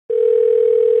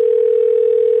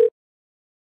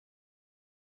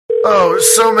Oh,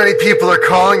 so many people are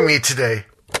calling me today.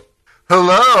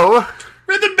 Hello?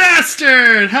 We're the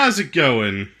bastard! How's it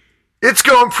going? It's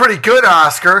going pretty good,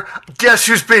 Oscar. Guess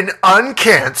who's been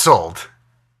uncancelled?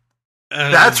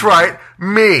 That's right,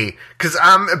 me. Because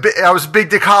I was a big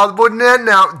Dick Hollywood then.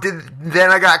 Then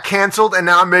I got canceled, and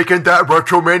now I'm making that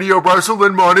Retromania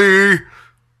wrestling money.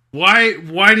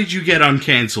 Why did you get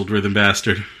uncancelled, Rhythm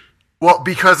Bastard? Well,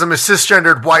 because I'm a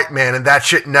cisgendered white man, and that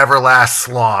shit never lasts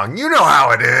long. You know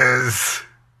how it is.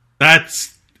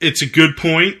 It's a good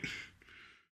point.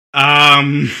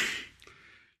 Yeah,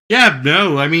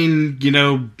 no, I mean,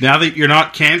 now that you're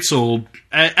not canceled,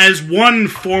 as one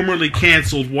formerly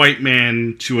canceled white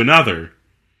man to another,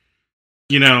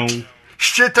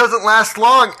 shit doesn't last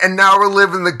long, and now we're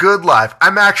living the good life.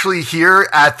 I'm actually here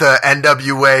at the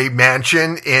NWA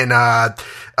mansion in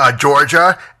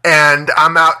Georgia, and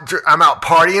I'm out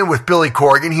partying with Billy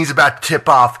Corgan. He's about to tip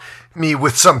off me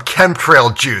with some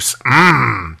chemtrail juice.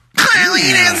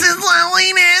 Cleanliness is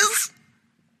loneliness.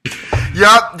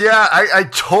 Yup, yeah, I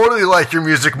totally like your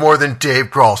music more than Dave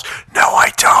Grohl's. No,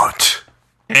 I don't.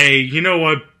 Hey, you know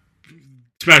what?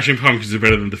 Smashing Pumpkins are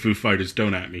better than the Foo Fighters.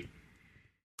 Don't at me.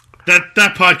 That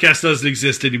podcast doesn't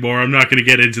exist anymore. I'm not going to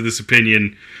get into this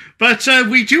opinion. But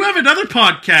we do have another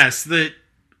podcast that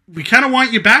we kind of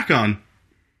want you back on.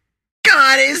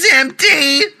 God is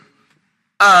empty.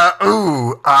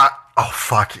 Oh,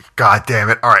 fuck. God damn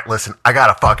it. All right, listen, I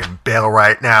gotta fucking bail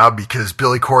right now because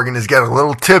Billy Corgan is getting a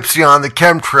little tipsy on the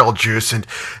chemtrail juice, and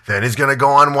then he's gonna go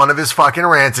on one of his fucking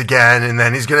rants again, and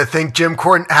then he's gonna think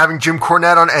having Jim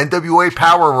Cornette on NWA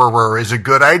Power is a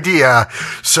good idea.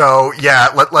 So, yeah,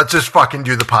 let's just fucking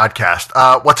do the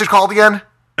podcast. What's it called again?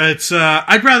 It's,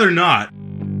 I'd Rather Not.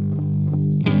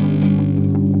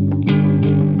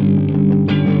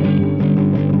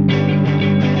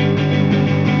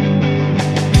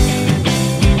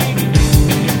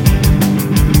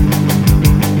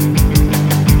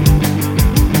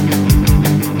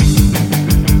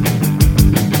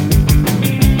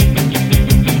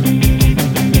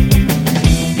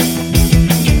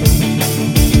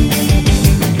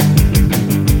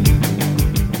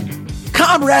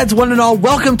 Comrades, one and all,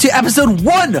 welcome to episode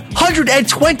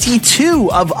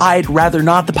 122 of I'd Rather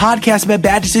Not, the podcast about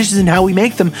bad decisions and how we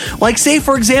make them. Like, say,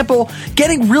 for example,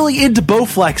 getting really into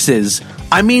Bowflexes.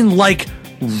 I mean, like,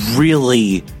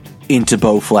 really into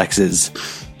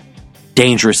Bowflexes.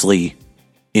 Dangerously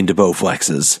into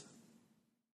Bowflexes.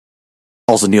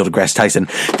 Also Neil deGrasse Tyson.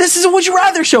 This is a Would You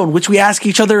Rather show in which we ask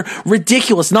each other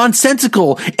ridiculous,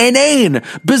 nonsensical, inane,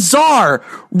 bizarre,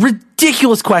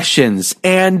 ridiculous questions.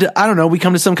 And, I don't know, we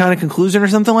come to some kind of conclusion or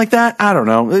something like that. I don't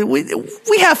know.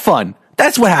 We have fun.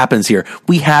 That's what happens here.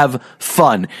 We have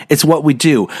fun. It's what we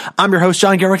do. I'm your host,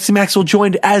 John Garrett C. Maxwell,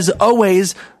 joined, as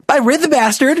always, by Rid the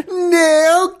Bastard.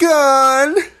 Nail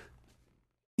gun.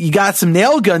 You got some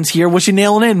nail guns here. What you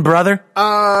nailing in, brother?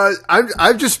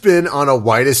 I've just been on a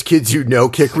Whitest Kids You Know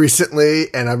kick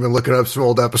recently, and I've been looking up some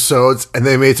old episodes, and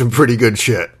they made some pretty good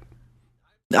shit.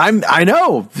 I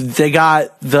know they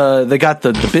got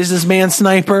the businessman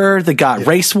sniper. They got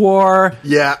Race War.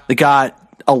 Yeah, they got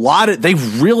a lot of. They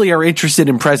really are interested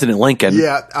in President Lincoln.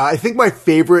 Yeah, I think my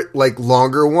favorite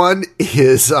longer one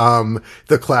is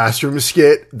the classroom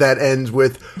skit that ends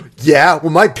with, "Yeah, well,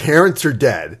 my parents are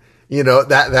dead."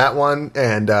 That one,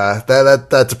 and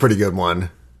that's a pretty good one.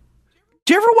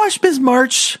 Did you ever watch Ms.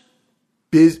 March?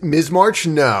 Ms. March?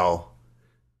 No.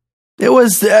 It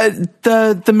was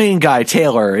the main guy,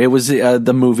 Taylor. It was a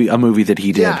movie that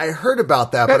he did. Yeah, I heard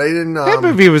about that, but I didn't. That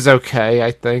movie was okay,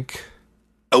 I think.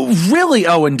 Oh, really,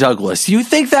 Owen Douglas? You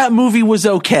think that movie was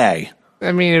okay?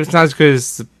 I mean, it's not as good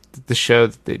as the show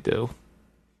that they do.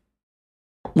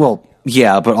 Well,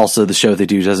 yeah, but also the show they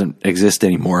do doesn't exist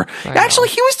anymore. Actually,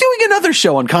 he was doing another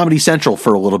show on Comedy Central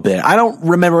for a little bit. I don't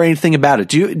remember anything about it.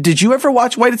 Did you ever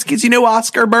watch Whitest Kids You Know,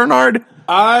 Oscar Bernard?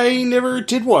 I never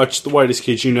did watch The Whitest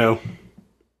Kids You Know.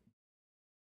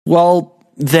 Well,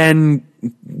 then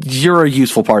you're a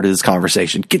useful part of this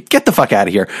conversation. Get the fuck out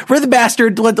of here. We're the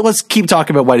bastard. Let's keep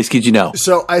talking about Whitest Kids You Know.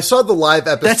 So I saw the live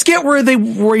episode. Let's get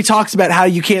where he talks about how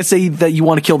you can't say that you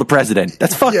want to kill the president.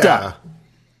 That's fucked up.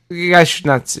 You guys should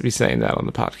not be saying that on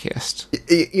the podcast.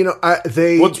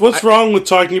 What's wrong with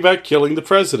talking about killing the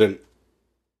president?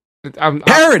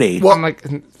 Parody.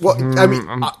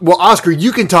 Well, Oscar,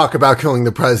 you can talk about killing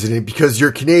the president because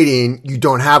you're Canadian. You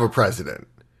don't have a president.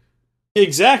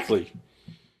 Exactly.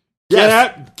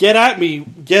 Yes. Get at me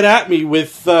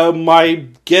with my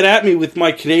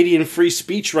Canadian free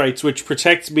speech rights, which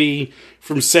protects me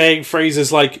from saying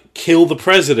phrases like "kill the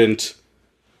president."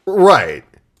 Right.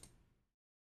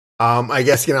 I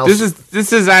guess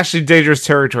This is actually dangerous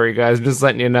territory, guys. I'm just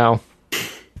letting you know.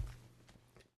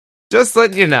 Just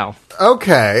letting you know.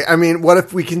 Okay, I mean, what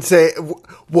if we can say,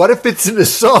 what if it's in a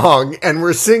song and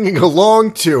we're singing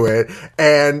along to it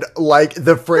and, like,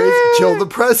 the phrase kill the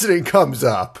president comes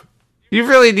up? You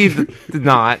really need to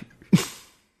not.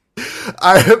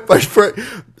 My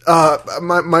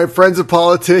friend's a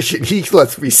politician. He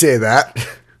lets me say that.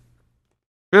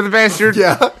 You're the bastard.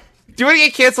 Yeah. Do you want to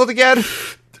get canceled again?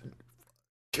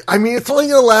 I mean, it's only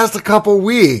gonna last a couple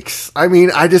weeks. I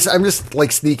mean, I'm just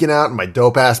like sneaking out in my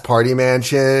dope ass party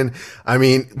mansion. I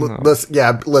mean,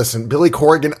 listen, Billy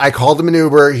Corgan. I called him an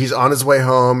Uber. He's on his way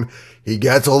home. He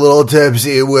gets a little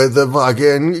tipsy with the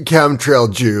fucking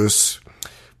chemtrail juice.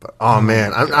 But oh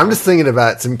man, I'm just thinking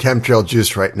about some chemtrail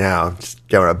juice right now. Just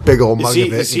getting a big old mug of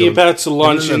it. Is he about to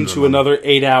launch into another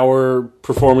 8-hour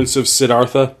performance of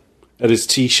Siddhartha at his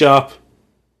tea shop?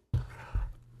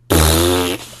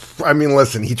 I mean,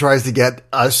 listen, he tries to get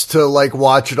us to, like,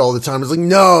 watch it all the time. It's like,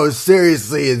 no,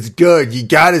 seriously, it's good. You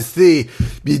gotta see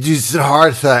Biju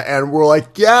Siddhartha. And we're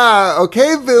like, yeah,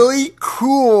 okay, Billy,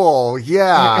 cool,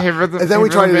 yeah. And then we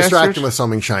try to distract him with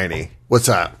something shiny. What's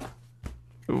that?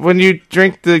 When you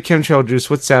drink the chemtrail juice,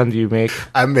 what sound do you make?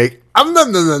 I make,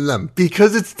 nom,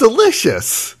 because it's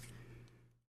delicious.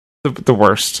 The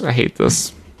worst. I hate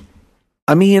this.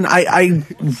 I mean, I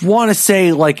want to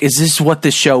say, like, is this what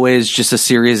this show is? Just a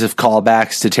series of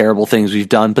callbacks to terrible things we've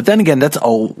done? But then again, that's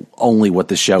only what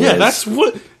the show is. Yeah,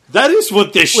 that is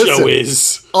what this show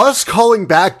is. Us calling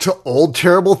back to old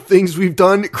terrible things we've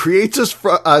done creates us,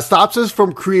 stops us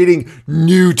from creating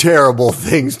new terrible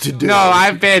things to do. No, I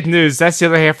have bad news. That's the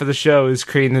other half of the show, is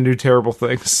creating the new terrible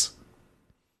things.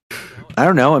 I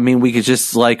don't know. I mean, we could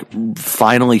just, like,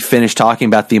 finally finish talking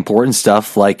about the important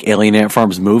stuff, like Alien Ant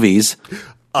Farm's movies.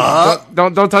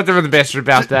 Don't talk to the bastard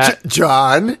about that.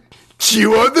 John,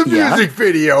 cue on the music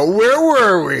video. Where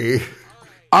were we?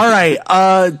 All right.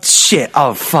 Shit.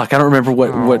 Oh fuck. I don't remember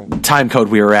what time code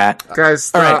we were at.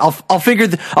 Guys, all right. I'll figure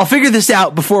this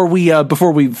out before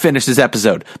we finish this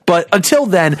episode. But until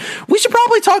then, we should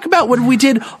probably talk about what we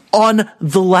did on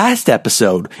the last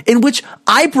episode, in which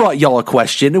I brought y'all a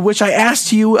question, in which I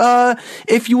asked you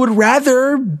if you would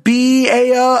rather be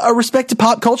a respected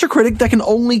pop culture critic that can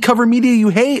only cover media you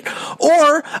hate,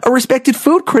 or a respected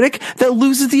food critic that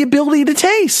loses the ability to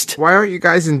taste. Why aren't you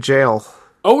guys in jail?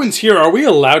 Owen's here. Are we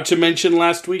allowed to mention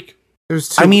last week?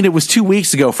 It was 2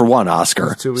 weeks ago for one,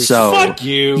 Oscar. 2 weeks. So, fuck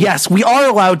you. Yes, we are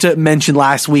allowed to mention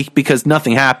last week because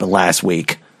nothing happened last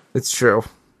week. It's true.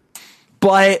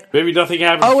 But maybe nothing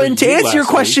happened. Oh, and to answer your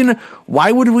question,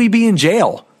 why would we be in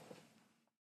jail?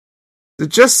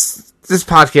 Just this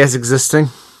podcast existing.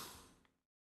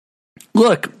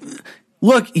 Look,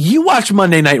 you watched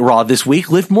Monday Night Raw this week.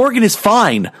 Liv Morgan is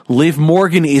fine.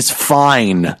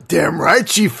 Damn right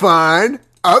she fine.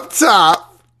 Up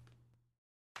top.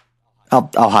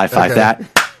 I'll high five that.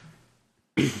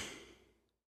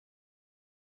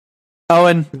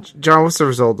 Owen. John, what's the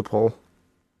result of the poll?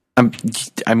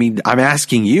 I'm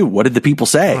asking you. What did the people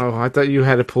say? Oh, I thought you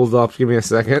had it pulled up. Give me a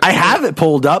second. I have it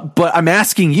pulled up, but I'm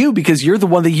asking you because you're the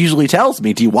one that usually tells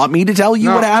me. Do you want me to tell you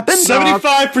what happened?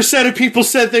 75% of people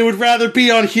said they would rather be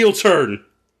on heel turn.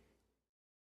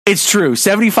 It's true.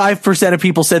 75% of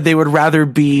people said they would rather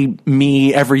be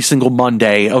me every single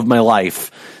Monday of my life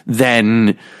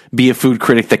than be a food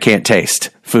critic that can't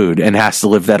taste food and has to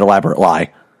live that elaborate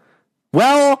lie.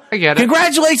 Well, I get it.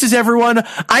 Congratulations, everyone.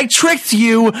 I tricked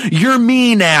you. You're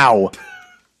me now.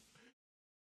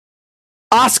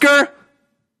 Oscar?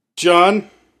 John?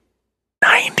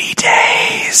 90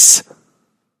 days.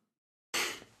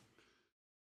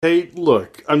 Hey,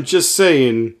 look, I'm just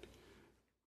saying,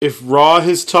 if Raw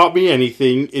has taught me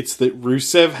anything, it's that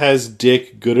Rusev has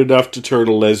dick good enough to turn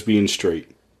a lesbian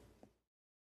straight.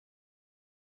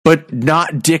 But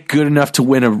not dick good enough to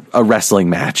win a wrestling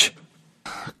match.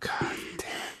 Oh, God.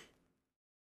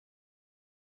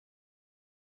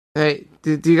 Hey,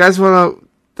 do you guys want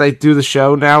to do the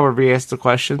show now where we ask the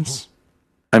questions?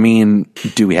 I mean,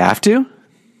 do we have to?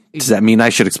 Does that mean I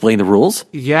should explain the rules?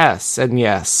 Yes, and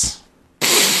yes.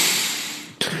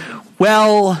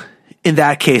 Well, in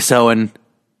that case, Owen,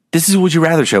 this is a Would You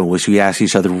Rather show in which we ask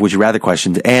each other Would You Rather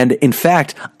questions. And in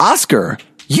fact, Oscar,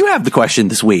 you have the question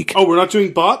this week. Oh, we're not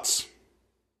doing bots?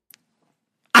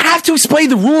 I have to explain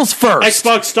the rules first.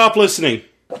 Xbox, stop listening.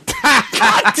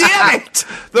 God damn it!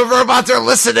 The robots are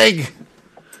listening!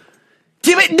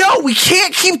 Damn it, no, we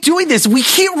can't keep doing this. We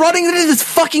keep running into this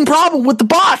fucking problem with the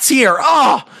bots here.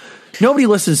 Oh, Nobody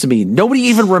listens to me. Nobody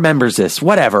even remembers this.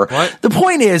 Whatever. What? The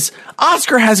point is,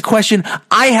 Oscar has a question.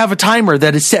 I have a timer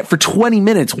that is set for 20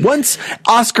 minutes. Once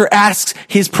Oscar asks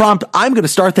his prompt, I'm going to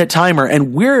start that timer,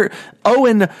 and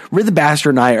Owen, Rhythm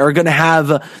Bastard, and I are going to have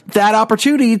that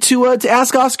opportunity to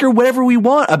ask Oscar whatever we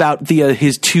want about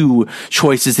his two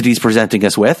choices that he's presenting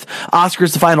us with.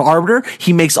 Oscar's the final arbiter.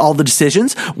 He makes all the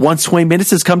decisions. Once 20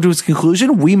 minutes has come to its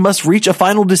conclusion, we must reach a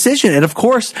final decision. And of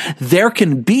course, there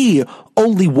can be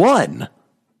only one.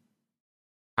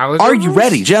 Are you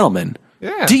ready, gentlemen?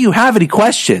 Yeah. Do you have any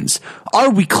questions? Are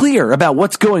we clear about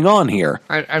what's going on here?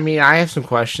 I mean, I have some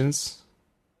questions.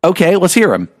 Okay, let's hear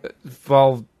them.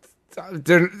 Well,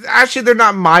 they're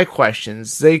not my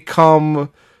questions. They come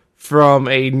from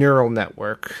a neural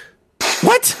network.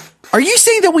 What? Are you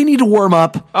saying that we need to warm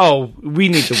up? Oh, we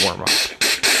need to warm up.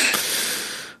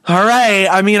 All right.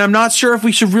 I mean, I'm not sure if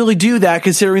we should really do that,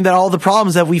 considering that all the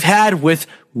problems that we've had with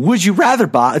Would You Rather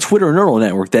Bot, a Twitter neural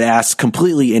network that asks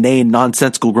completely inane,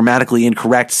 nonsensical, grammatically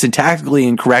incorrect, syntactically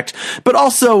incorrect, but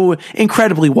also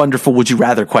incredibly wonderful Would You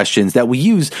Rather questions that we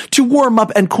use to warm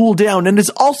up and cool down, and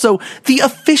is also the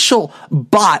official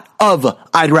bot of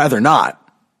I'd Rather Not.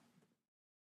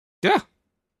 Yeah.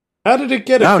 How did it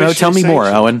get I don't know. Tell me more,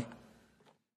 Owen.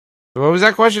 What was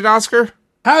that question, Oscar?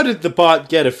 How did the bot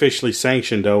get officially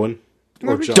sanctioned, Owen?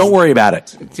 Or John? Don't worry about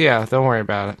it. Yeah, don't worry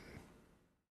about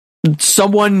it.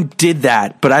 Someone did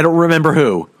that, but I don't remember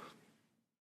who.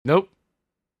 Nope.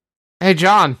 Hey,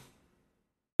 John.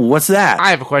 What's that?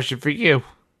 I have a question for you.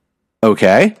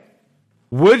 Okay.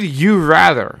 Would you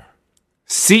rather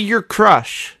see your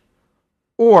crush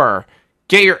or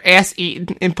get your ass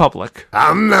eaten in public?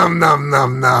 Nom nom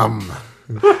nom nom.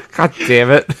 God damn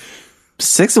it.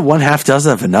 6 of one, half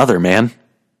dozen of another, man.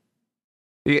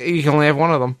 You can only have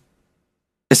one of them.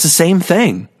 It's the same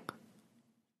thing.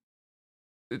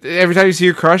 Every time you see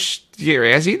your crush, you get your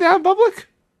ass eaten out in public?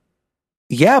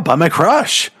 Yeah, by my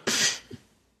crush.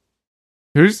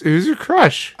 Who's your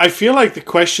crush? I feel like the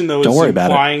question, though, Don't is worry about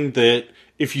implying that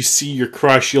if you see your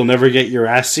crush, you'll never get your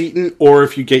ass eaten, or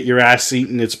if you get your ass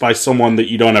eaten, it's by someone that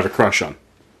you don't have a crush on.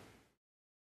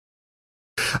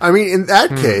 I mean, in that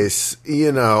case,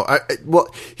 well,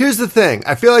 here's the thing.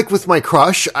 I feel like with my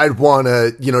crush, I'd want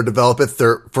to, develop it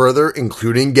further,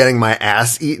 including getting my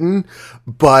ass eaten.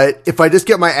 But if I just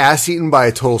get my ass eaten by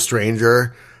a total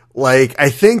stranger, like, I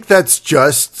think that's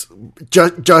just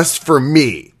for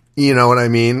me. You know what I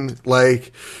mean?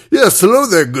 Like, yes, hello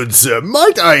there, good sir.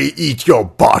 Might I eat your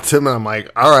bottom? And I'm like,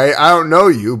 all right, I don't know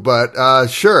you, but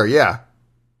sure, yeah.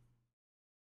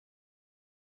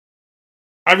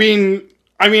 I mean,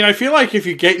 I feel like if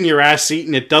you're getting your ass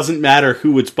eaten, it doesn't matter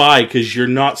who it's by because you're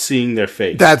not seeing their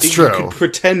face. That's true. You can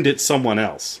pretend it's someone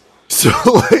else.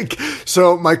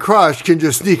 So my crush can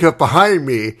just sneak up behind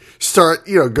me, start,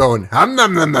 going, hum,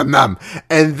 nom, nom, nom, nom.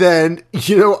 And then,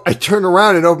 I turn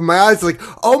around and open my eyes like,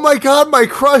 oh my God, my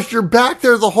crush, you're back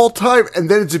there the whole time. And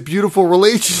then it's a beautiful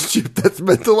relationship that's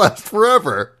meant to last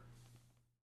forever.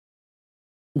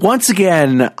 Once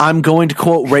again, I'm going to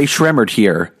quote Ray Shremmerd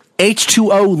here.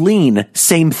 H2O lean,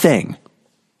 same thing.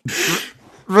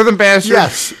 Rhythm Bastard.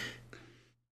 Yes.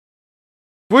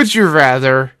 Would you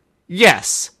rather?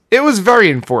 Yes, it was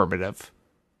very informative.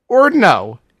 Or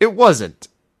no, it wasn't.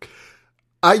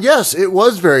 Yes, it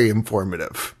was very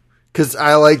informative. Because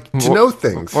I like to know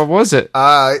things. What was it?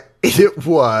 It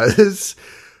was...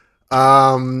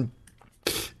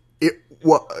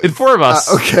 Inform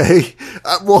us. Okay.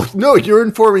 Well, no, you're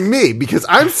informing me because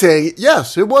I'm saying,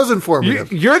 yes, it was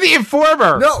informative. You're the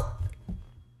informer. No.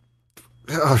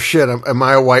 Oh, shit. Am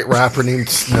I a white rapper named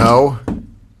Snow?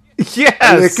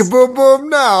 Yes. Lick a boom boom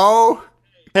now.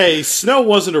 Hey, Snow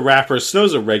wasn't a rapper.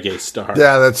 Snow's a reggae star.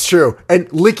 Yeah, that's true. And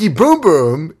Licky Boom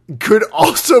Boom could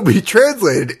also be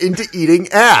translated into eating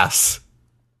ass.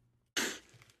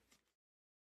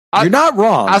 You're not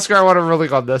wrong. Oscar, I want to really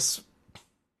on this.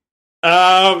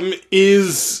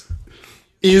 Is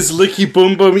Licky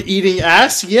Boom Boom eating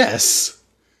ass? Yes.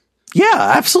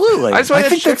 Yeah, absolutely. I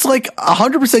think that's like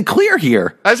 100% clear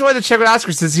here. I just wanted to check with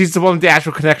Oscar since he's the one with the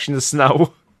actual connection to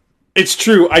Snow. It's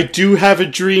true. I do have a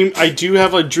dream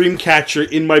catcher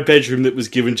in my bedroom that was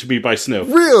given to me by Snow.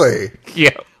 Really?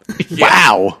 Yeah.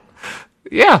 Wow.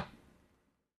 Yeah.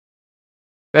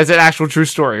 That's an actual true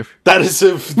story. That is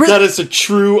a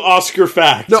true Oscar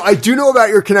fact. No, I do know about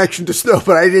your connection to Snow,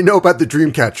 but I didn't know about the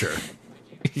Dreamcatcher.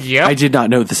 Yeah. I did not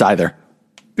know this either.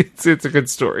 It's a good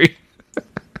story.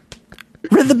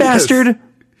 Rid the bastard.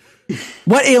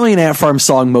 What Alien Ant Farm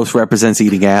song most represents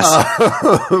eating ass?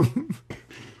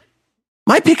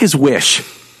 My pick is Wish.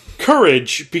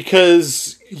 Courage,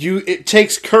 because it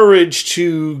takes courage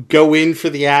to go in for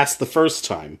the ass the first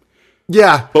time.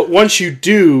 Yeah. But once you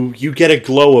do, you get a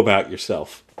glow about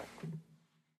yourself.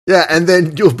 Yeah, and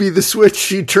then you'll be the switch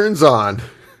she turns on.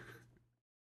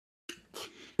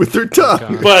 With her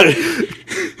tongue. But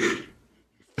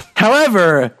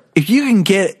However, if you can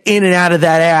get in and out of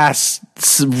that ass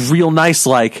real nice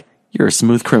like, you're a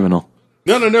smooth criminal.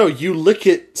 no, you lick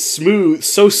it smooth,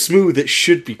 so smooth it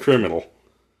should be criminal.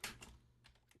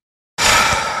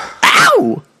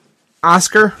 Ow!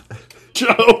 Oscar?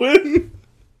 Joan?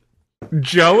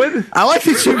 Joan? I like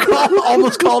that you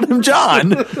almost called him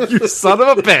John. You son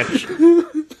of a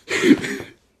bitch.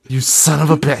 You son of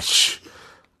a bitch.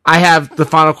 I have the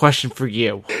final question for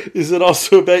you. Is it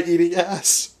also about eating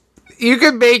ass? You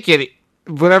can make it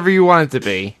whatever you want it to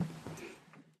be.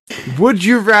 Would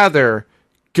you rather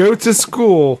go to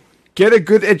school, get a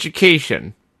good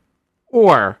education,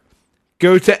 or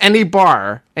go to any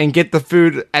bar and get the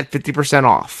food at 50%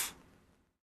 off?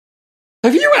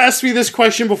 Have you asked me this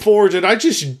question before, or did I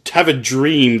just have a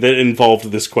dream that involved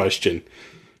this question?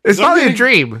 It's I'm probably a getting-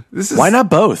 dream. This is Why not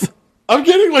both? I'm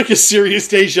getting like a serious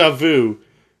deja vu.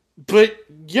 But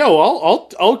yo,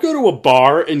 I'll go to a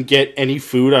bar and get any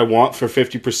food I want for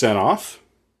 50% off.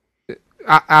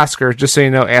 Oscar, just so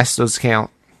you know, ass does count.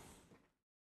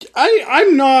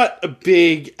 I'm not a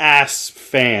big ass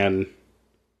fan.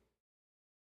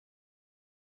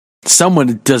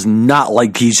 Someone does not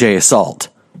like DJ Assault.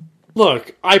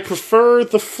 Look, I prefer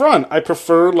the front. I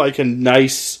prefer like a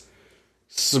nice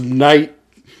some night.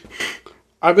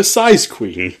 I'm a size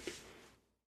queen.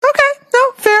 Okay,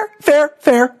 no,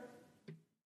 fair.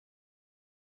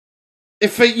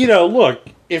 If look,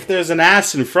 if there's an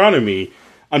ass in front of me,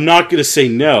 I'm not going to say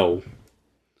no.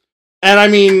 And I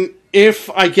mean, if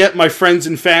I get my friends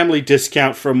and family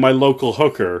discount from my local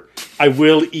hooker, I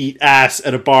will eat ass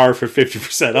at a bar for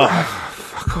 50% off.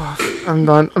 Fuck off. I'm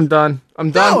done.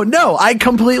 No, I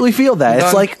completely feel that. It's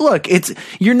Done. like, look,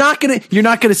 you're not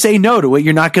gonna say no to it.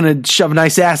 You're not gonna shove a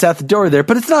nice ass out the door there.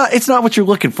 But it's not what you're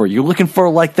looking for. You're looking for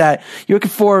like that. You're looking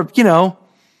for,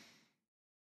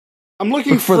 I'm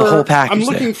looking Look for the whole package I'm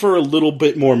looking there. for a little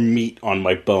bit more meat on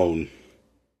my bone.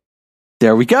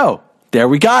 There we go. There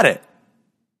we got it.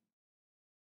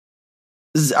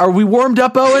 Are we warmed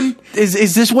up, Owen?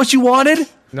 Is this what you wanted?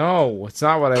 No, it's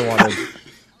not what I wanted.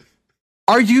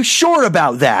 Are you sure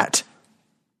about that?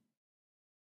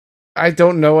 I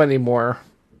don't know anymore.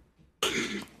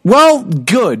 Well,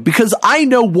 good, because I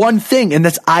know one thing, and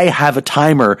that's I have a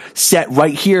timer set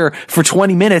right here for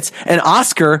 20 minutes. And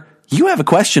Oscar, you have a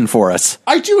question for us.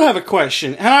 I do have a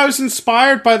question, and I was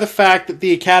inspired by the fact that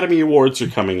the Academy Awards are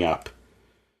coming up.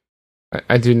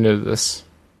 I do know this.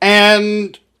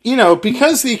 And,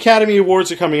 because the Academy Awards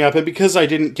are coming up, and because I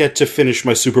didn't get to finish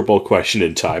my Super Bowl question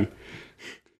in time,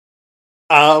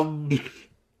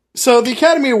 so the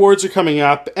Academy Awards are coming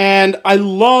up, and I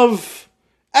love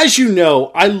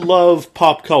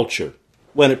pop culture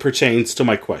when it pertains to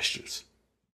my questions.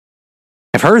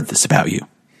 I've heard this about you.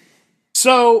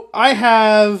 So I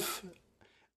have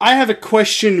a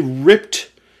question ripped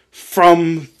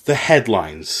from the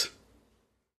headlines.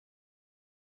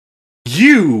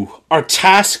 You are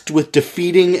tasked with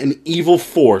defeating an evil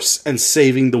force and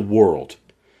saving the world.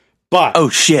 But Oh,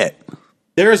 shit.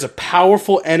 there is a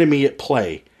powerful enemy at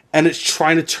play, and it's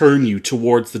trying to turn you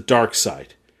towards the dark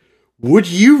side. Would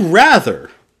you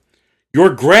rather your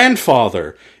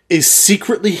grandfather is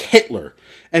secretly Hitler,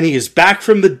 and he is back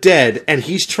from the dead, and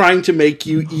he's trying to make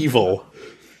you evil,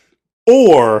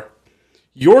 or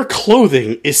your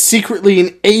clothing is secretly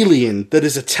an alien that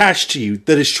is attached to you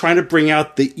that is trying to bring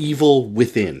out the evil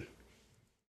within?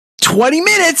 20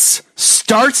 minutes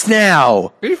starts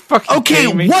now. Are you fucking Okay,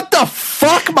 kidding me? what the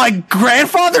fuck? My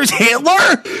grandfather's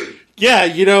Hitler? Yeah,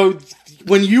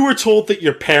 when you were told that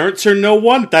your parents are no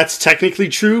one, that's technically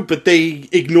true, but they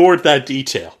ignored that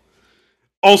detail.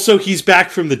 Also, he's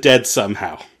back from the dead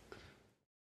somehow.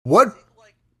 What?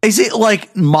 Is it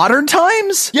like modern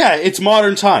times? Yeah, it's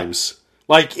modern times.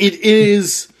 Like, it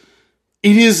is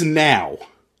now.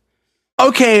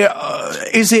 Okay,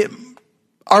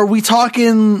 are we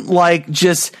talking like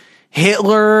just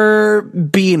Hitler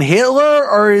being Hitler,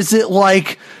 or is it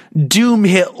like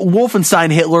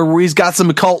Wolfenstein Hitler where he's got some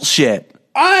occult shit?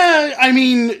 I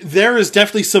mean, there is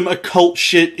definitely some occult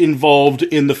shit involved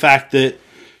in the fact that,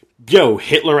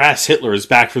 Hitler-ass Hitler is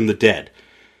back from the dead.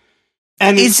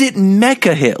 And Is it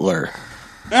Mecha Hitler?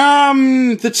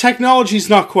 the technology's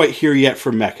not quite here yet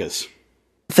for mechas.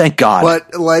 Thank God.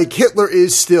 But, like, Hitler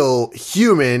is still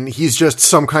human. He's just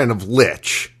some kind of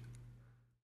lich.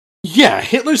 Yeah,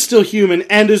 Hitler's still human,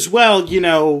 and as well,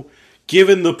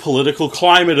 given the political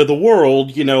climate of the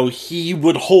world, he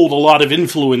would hold a lot of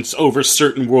influence over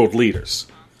certain world leaders.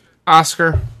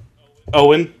 Oscar,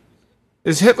 Owen?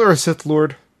 Is Hitler a Sith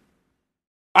Lord?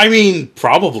 I mean,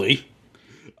 probably.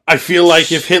 I feel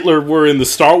like if Hitler were in the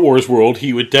Star Wars world,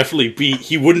 he would definitely be...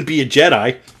 He wouldn't be a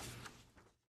Jedi.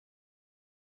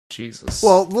 Jesus.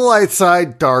 Well, the light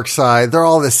side, dark side, they're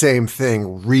all the same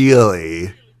thing,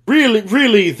 really.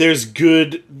 Really,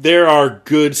 there are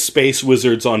good space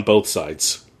wizards on both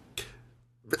sides.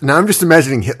 Now I'm just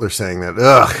imagining Hitler saying that.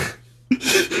 Ugh.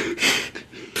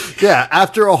 Yeah,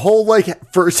 after a whole,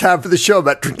 first half of the show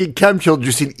about drinking chemtrail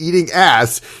juice and eating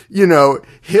ass,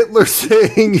 Hitler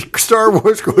saying Star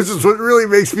Wars goes is what really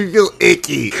makes me feel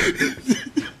icky.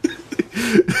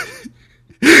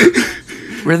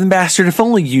 Rhythm Bastard, if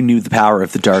only you knew the power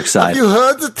of the dark side. You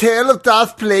heard the tale of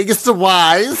Darth Plagueis the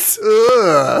Wise?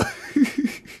 Ugh.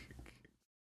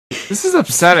 This is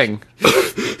upsetting.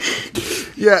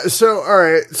 Yeah, so,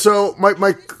 alright, so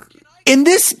my In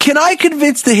this, can I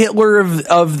convince the Hitler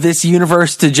of this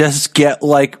universe to just get,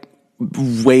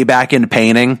 way back into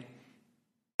painting?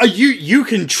 You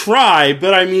can try,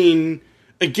 but I mean,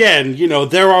 again,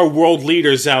 there are world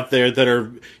leaders out there that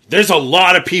are... There's a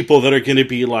lot of people that are going to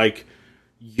be like,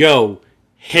 yo,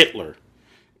 Hitler.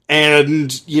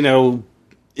 And,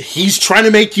 he's trying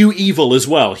to make you evil as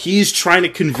well. He's trying to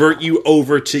convert you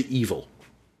over to evil.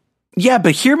 Yeah,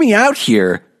 but hear me out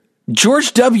here.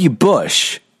 George W.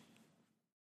 Bush...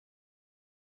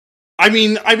 I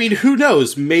mean, who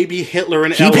knows? Maybe Hitler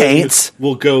and He Ellen paints.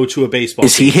 will go to a baseball.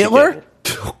 Is he game Hitler?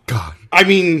 together. oh god. I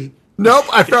mean, Nope,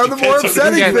 I found the more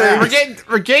upsetting thing.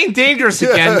 We're getting dangerous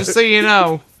again, just so you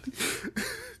know.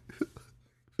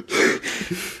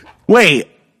 Wait,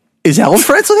 is Ellen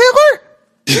friends with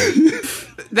Hitler?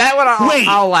 That one Wait.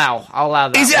 I'll allow. I'll allow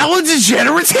that. Is one. Ellen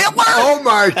DeGeneres Hitler? Oh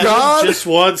my god. just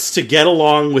wants to get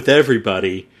along with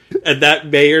everybody, and that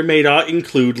may or may not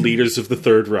include leaders of the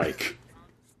Third Reich.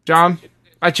 John,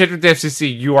 I checked with the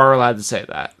FCC. You are allowed to say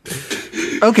that.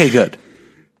 Okay, good.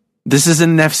 This is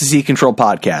an FCC controlled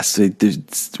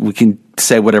podcast. We can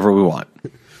say whatever we want.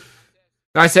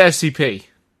 I said FCP.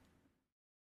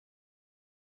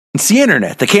 It's the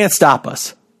internet. They can't stop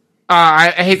us.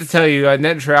 I hate to tell you, net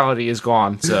neutrality is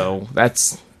gone. So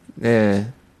that's. There's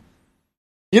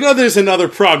another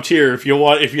prompt here if y'all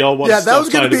want. Yeah, to that was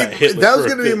going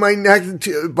to be my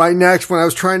next when I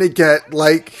was trying to get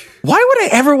Why would I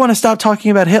ever want to stop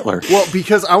talking about Hitler? well,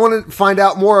 because I want to find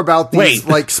out more about these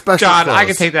special John, clothes. I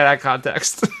can take that out of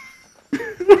context.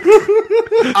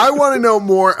 I want to know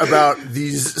more about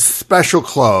these special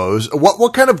clothes.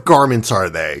 What kind of garments are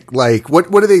they? What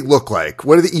do they look like?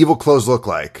 What do the evil clothes look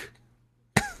like?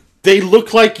 They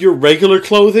look like your regular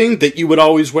clothing that you would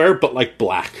always wear, but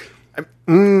black.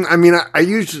 I mean, I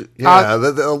usually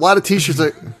a lot of t-shirts.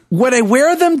 When I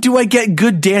wear them, do I get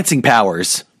good dancing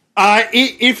powers?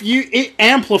 It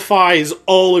amplifies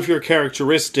all of your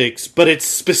characteristics, but it's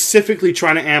specifically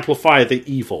trying to amplify the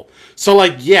evil. So,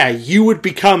 you would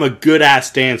become a good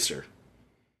ass dancer.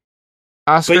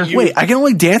 Oscar, Wait, I can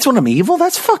only dance when I'm evil?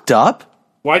 That's fucked up.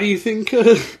 Why do you think?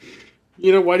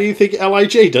 Why do you think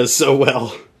Lij does so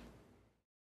well?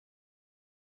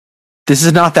 This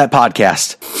is not that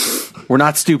podcast. We're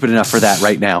not stupid enough for that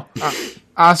right now.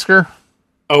 Oscar,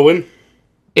 Owen,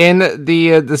 in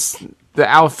the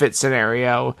outfit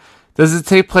scenario, does it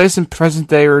take place in present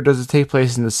day or does it take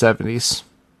place in the 70s?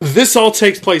 this all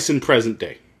takes place in present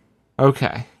day.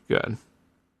 Okay, good.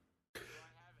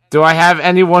 Do I have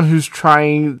anyone who's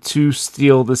trying to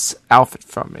steal this outfit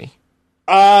from me?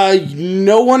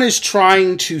 No one is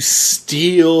trying to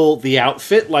steal the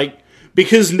outfit,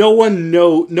 because no one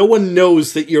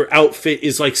knows that your outfit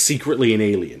is secretly an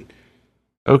alien.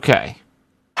 Okay.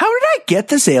 How did I get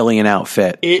this alien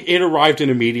outfit? It arrived in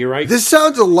a meteorite. This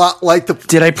sounds a lot like the.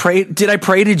 Did I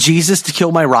pray to Jesus to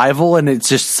kill my rival and it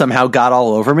just somehow got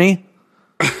all over me?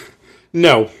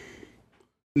 No,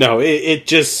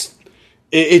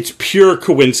 it's pure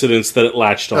coincidence that it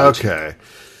latched on. Okay.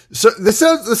 So this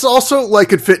also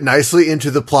could fit nicely into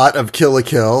the plot of Kill la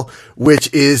Kill,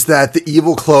 which is that the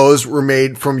evil clothes were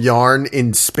made from yarn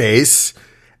in space,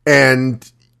 and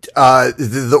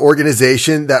the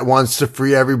organization that wants to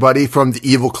free everybody from the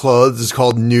evil clothes is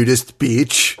called Nudist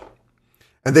Beach,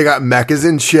 and they got mechas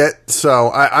and shit. So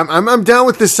I'm down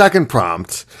with this second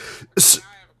prompt.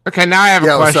 Okay, now I have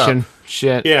a question.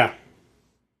 Shit. Yeah.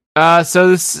 So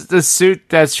the suit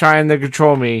that's trying to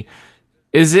control me,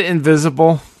 is it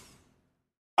invisible?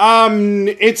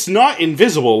 It's not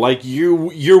invisible.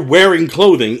 You're wearing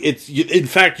clothing. In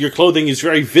fact, your clothing is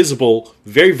very visible,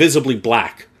 very visibly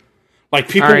black.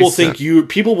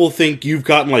 People will think you've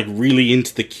gotten really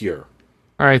into the Cure.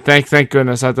 All right, thank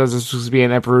goodness. I thought this was supposed to be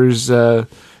an Emperor's new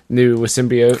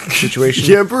symbiote situation.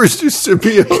 The Emperor's new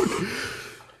symbiote.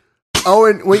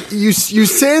 Owen, when you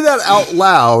say that out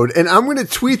loud, and I'm going to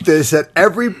tweet this at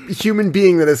every human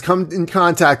being that has come in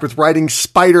contact with writing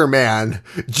Spider-Man,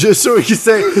 just so he can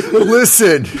say,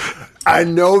 listen, I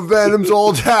know Venom's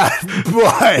old hat,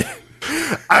 but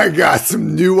I got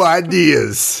some new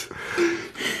ideas.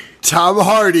 Tom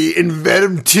Hardy in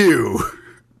Venom 2.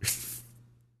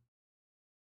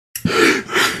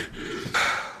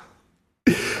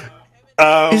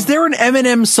 Is there an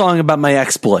Eminem song about my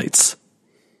exploits?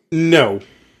 No.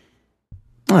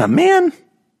 Oh, man.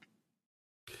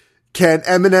 Can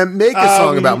Eminem make a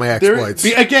song about my exploits?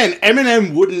 Again,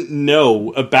 Eminem wouldn't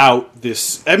know about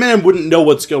this. Eminem wouldn't know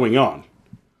what's going on.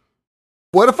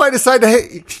 What if I decide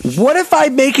to What if I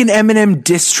make an Eminem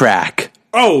diss track?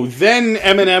 Oh, then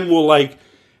Eminem will,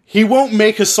 he won't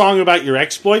make a song about your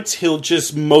exploits. He'll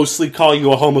just mostly call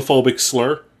you a homophobic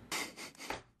slur.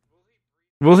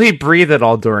 Will he breathe at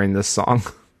all during this song?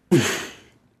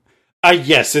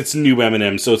 Yes, it's new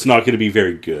Eminem, so it's not going to be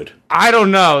very good. I don't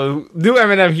know. New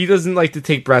Eminem, he doesn't like to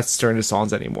take breaths during his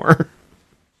songs anymore.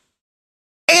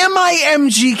 Am I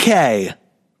MGK?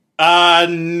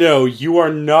 No, you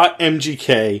are not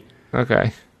MGK.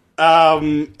 Okay.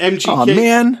 MGK... Oh,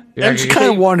 man. Yeah, I just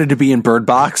kind of wanted to be in Bird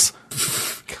Box.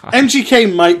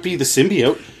 MGK might be the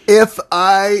symbiote. If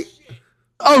I...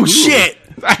 Oh, shit!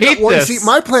 I hate Well, this. see,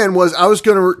 my plan was I was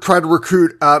going to try to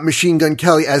recruit Machine Gun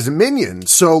Kelly as a minion.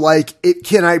 So,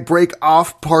 can I break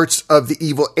off parts of the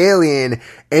evil alien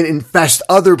and infest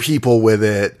other people with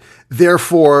it,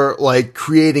 therefore,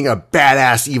 creating a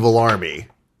badass evil army?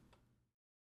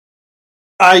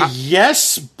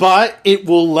 Yes, but it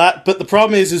will but the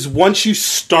problem is once you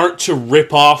start to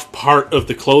rip off part of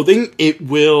the clothing, it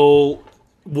will,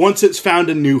 once it's found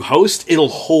a new host, it'll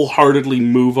wholeheartedly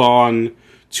move on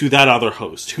to that other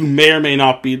host, who may or may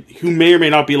not be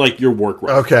like your work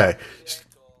rep. Okay.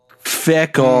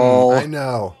 Fickle. I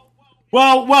know.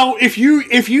 Well, if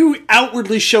you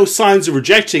outwardly show signs of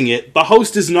rejecting it, the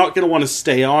host is not going to want to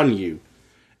stay on you.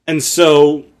 And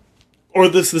so, or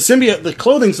the symbiote, the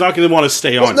clothing's not going to want to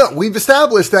stay on. No, we've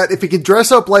established that if it can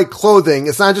dress up like clothing,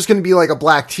 it's not just going to be like a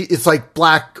black it's like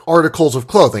black articles of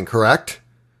clothing, correct?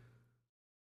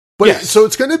 But yes. So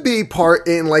it's going to be part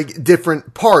in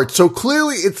different parts. So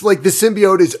clearly it's the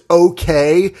symbiote is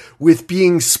okay with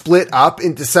being split up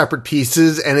into separate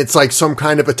pieces, and it's some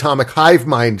kind of atomic hive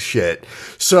mind shit.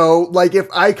 So if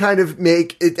I kind of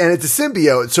make it, and it's a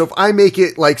symbiote, so if I make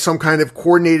it some kind of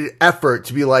coordinated effort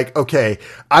to be okay,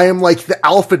 I am the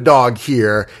alpha dog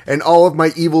here, and all of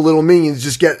my evil little minions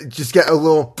just get a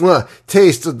little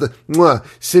taste of the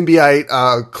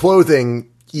symbiote clothing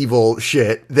evil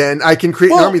shit, then I can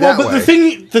create an army that way.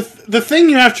 But the thing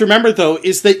you have to remember though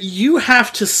is that you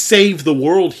have to save the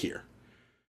world here.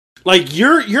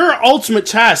 Your ultimate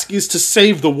task is to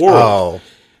save the world. Oh.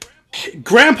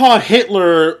 Grandpa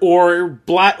Hitler or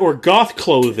black or goth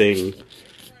clothing,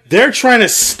 they're trying to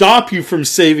stop you from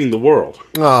saving the world.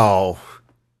 Oh.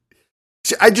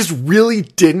 See, I just really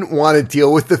didn't want to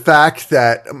deal with the fact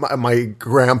that my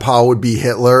grandpa would be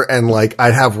Hitler and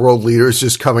I'd have world leaders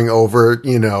just coming over,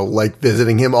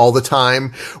 visiting him all the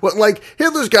time. But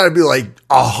Hitler's got to be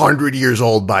 100 years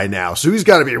old by now, so he's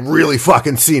got to be really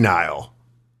fucking senile.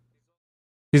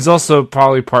 He's also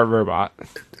probably part robot.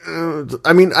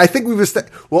 I think we've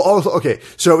okay,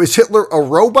 so is Hitler a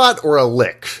robot or a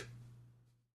lick?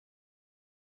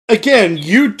 Again,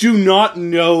 you do not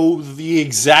know the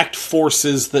exact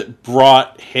forces that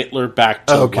brought Hitler back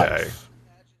to life.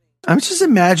 I'm just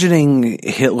imagining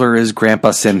Hitler as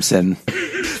Grandpa Simpson.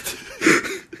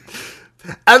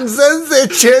 And then they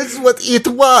changed what it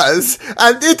was,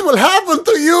 and it will happen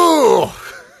to you!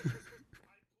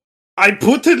 I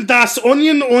put das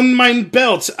onion on mein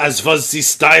belt, as was the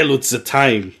style at the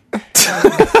time.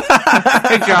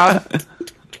 Hey, John.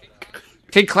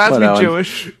 Can Cloud be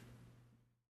Jewish?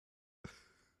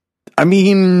 I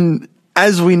mean,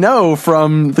 as we know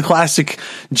from the classic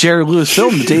Jerry Lewis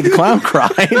film, The Day the Clown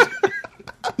Cried.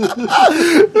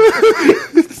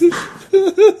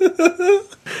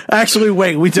 Actually,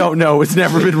 wait, we don't know. It's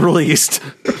never been released.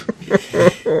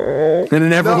 And it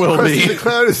never will be. The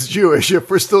Clown is Jewish if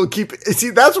we're still keeping...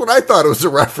 See, that's what I thought it was a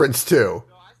reference to.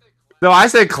 No, I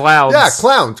said clouds. Yeah,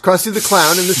 clowns. Krusty the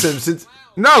Clown in The Simpsons.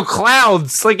 No,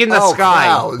 clouds, in the sky.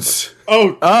 Clouds.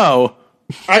 Oh.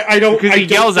 I don't... Because he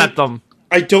yells at them.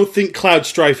 I don't think Cloud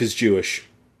Strife is Jewish.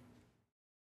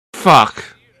 Fuck.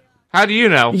 How do you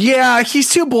know? Yeah, he's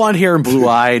too blonde hair and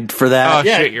blue-eyed for that. Oh,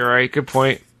 shit, you're right. Good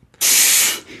point.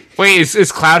 Wait,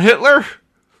 is Cloud Hitler?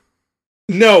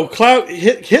 No,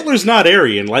 Hitler's not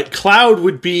Aryan. Cloud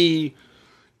would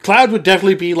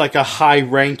definitely be a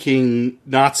high-ranking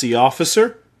Nazi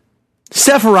officer.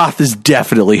 Sephiroth is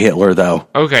definitely Hitler, though.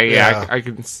 Okay, Yeah. I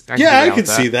can. Yeah, I could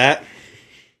see that.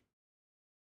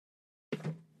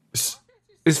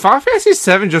 Is Final Fantasy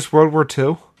VII just World War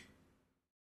II?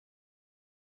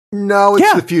 No, it's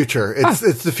Yeah. the future.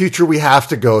 It's the future we have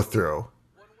to go through.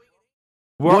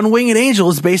 One Winged Angel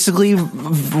is basically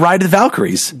Ride of the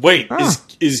Valkyries. Wait,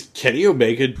 is Kenny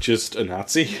Omega just a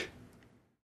Nazi?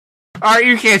 All right,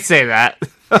 you can't say that.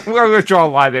 I'm going to draw a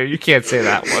line there. You can't say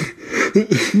that one.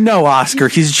 No, Oscar,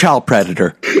 he's a child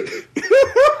predator.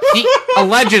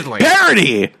 Allegedly.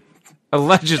 Parody!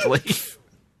 Allegedly.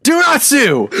 Do not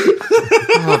sue!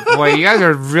 Oh boy, you guys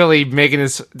are really making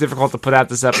this difficult to put out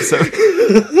this episode.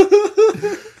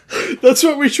 That's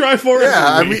what we try for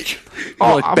every week.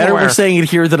 Look, I'm better aware. we're saying it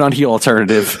here than on Heel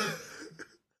Alternative.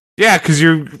 Yeah, because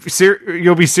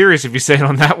you'll be serious if you say it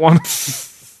on that one.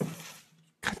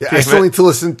 Yeah, I Damn still it. need to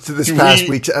listen to this past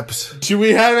week's episode. Do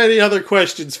we have any other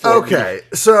questions for you? Okay,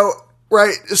 so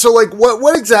like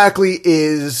what exactly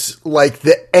is like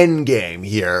the end game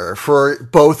here for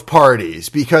both parties?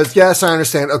 Because yes, I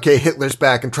understand, okay, Hitler's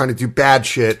back and trying to do bad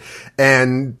shit,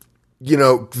 and you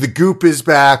know, the goop is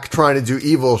back trying to do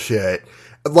evil shit.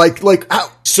 Like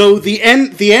how So the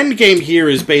end game here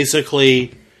is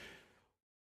basically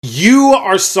you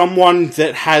are someone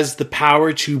that has the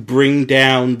power to bring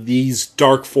down these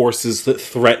dark forces that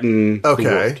threaten the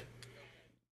world.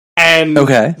 And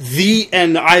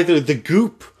and either the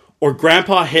goop or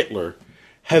Grandpa Hitler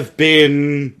have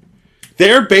been,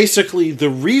 they're basically, the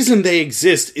reason they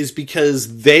exist is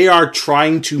because they are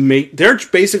they're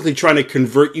basically trying to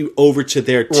convert you over to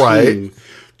their team. Right.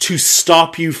 To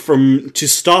stop you from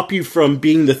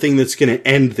being the thing that's going to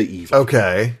end the evil.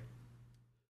 Okay.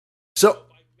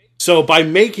 So by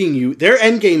making you, their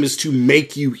end game is to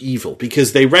make you evil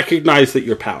because they recognize that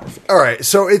you're powerful. All right,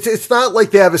 so it's not like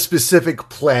they have a specific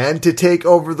plan to take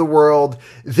over the world.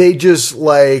 They just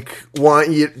like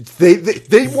want you. They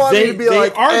want you to be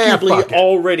like fuck it.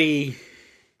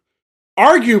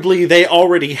 Arguably, they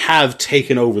already have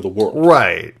taken over the world.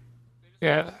 Right.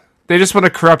 Yeah, they just want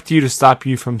to corrupt you to stop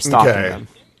you from stopping them.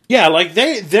 Yeah, like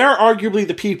they're arguably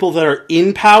the people that are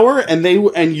in power,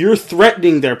 and you're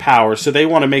threatening their power, so they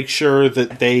want to make sure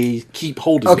that they keep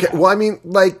holding. Okay, well, I mean,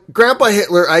 like Grandpa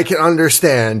Hitler, I can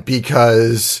understand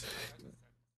because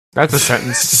that's a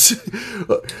sentence.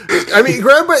 I mean,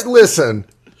 Grandpa, listen,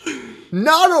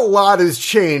 not a lot has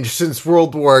changed since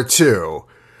World War II.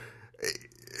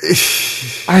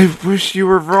 I wish you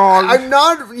were wrong. I'm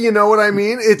not, you know what I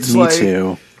mean? It's Me like,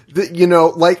 too. you know,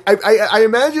 like I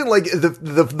imagine like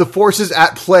the forces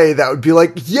at play that would be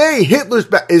like, yay, Hitler's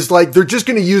back, is like they're just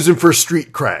going to use him for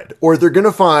street cred, or they're going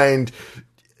to find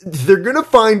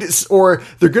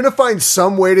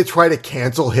some way to try to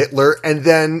cancel Hitler, and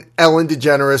then Ellen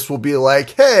DeGeneres will be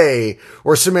like, hey,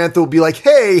 or Samantha will be like,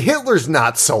 hey, Hitler's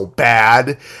not so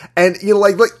bad, and you know,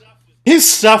 like his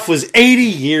stuff was 80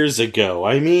 years ago.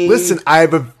 I mean, listen,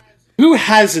 who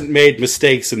hasn't made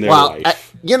mistakes in their life?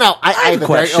 I have a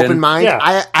very open mind. Yeah.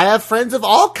 I have friends of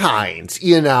all kinds,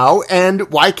 you know,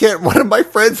 and why can't one of my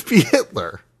friends be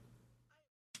Hitler?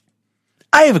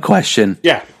 I have a question.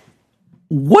 Yeah.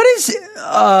 What is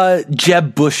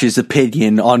Jeb Bush's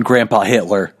opinion on Grandpa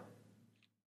Hitler?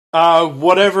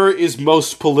 Whatever is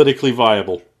most politically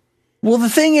viable. Well, the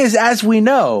thing is, as we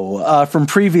know from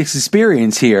previous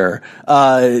experience here,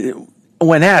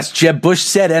 when asked, Jeb Bush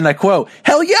said, and I quote,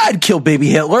 "Hell yeah, I'd kill baby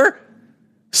Hitler."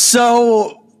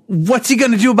 So, what's he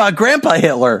going to do about Grandpa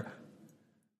Hitler?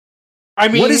 I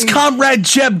mean, what is Comrade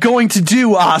Jeb going to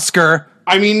do, Oscar?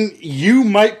 I mean, you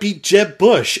might be Jeb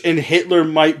Bush, and Hitler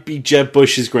might be Jeb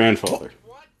Bush's grandfather.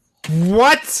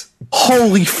 What?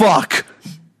 Holy fuck.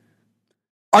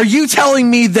 Are you telling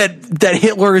me that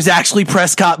Hitler is actually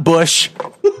Prescott Bush?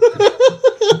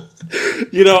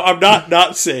 You know, I'm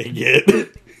not saying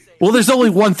it. Well, there's only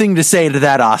one thing to say to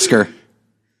that, Oscar.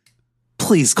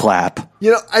 Please clap.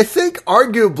 You know, I think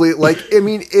arguably, like, I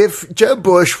mean, if Jeb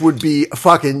Bush would be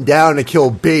fucking down to kill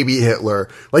baby Hitler,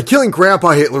 like, killing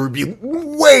Grandpa Hitler would be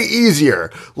way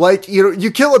easier. Like, you know,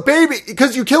 you kill a baby,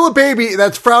 because you kill a baby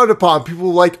that's frowned upon. People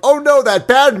are like, oh no, that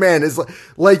bad man is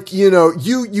like, you know,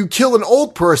 you kill an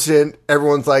old person,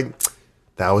 everyone's like,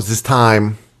 that was his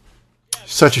time.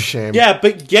 Such a shame. Yeah,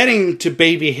 but getting to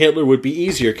baby Hitler would be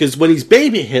easier, because when he's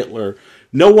baby Hitler,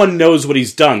 no one knows what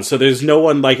he's done, so there's no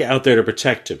one, like, out there to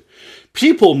protect him.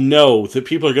 People know that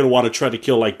people are going to want to try to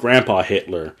kill, like, Grandpa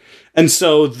Hitler. And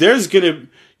so there's going to,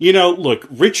 you know, look,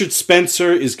 Richard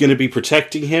Spencer is going to be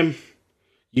protecting him.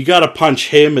 You got to punch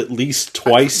him at least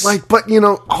twice. Like, but, you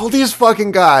know, all these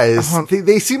fucking guys,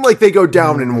 they seem like they go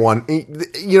down in one.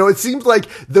 You know, it seems like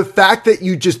the fact that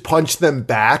you just punch them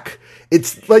back,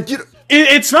 it's like, you know,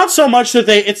 It's not so much that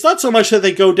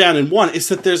they go down in one. It's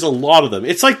that there's a lot of them.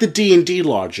 It's like the D&D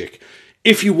logic.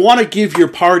 If you want to give your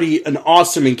party an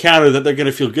awesome encounter that they're going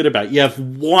to feel good about, you have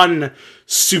one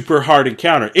super hard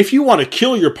encounter. If you want to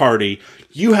kill your party,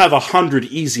 you have 100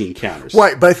 easy encounters.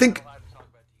 Right, but I think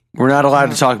we're not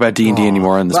allowed to talk about D&D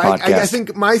anymore on this podcast. I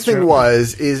think my thing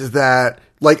is that,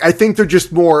 like, I think they're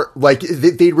just more, like,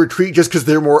 they'd retreat just because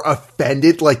they're more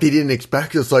offended, like, they didn't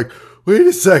expect us, like, wait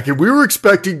a second, we were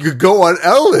expecting to go on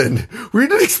Ellen. We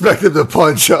didn't expect them to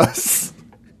punch us.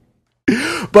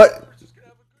 But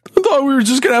I thought we were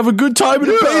just going to have a good time at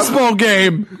a baseball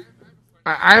game.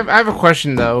 I have a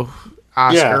question, though,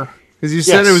 Oscar. Because you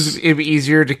said it'd be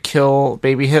easier to kill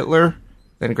baby Hitler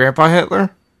than Grandpa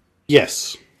Hitler?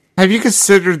 Yes. Have you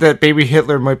considered that baby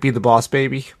Hitler might be the boss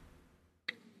baby?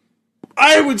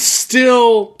 I would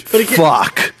still... But again,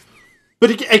 Fuck.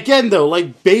 But again, though,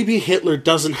 like, baby Hitler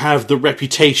doesn't have the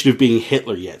reputation of being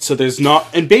Hitler yet, so there's not...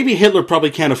 And baby Hitler probably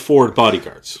can't afford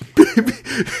bodyguards.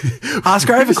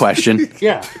 Oscar, I have a question.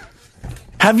 Yeah.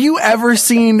 Have you ever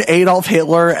seen Adolf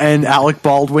Hitler and Alec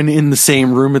Baldwin in the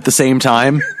same room at the same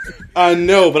time?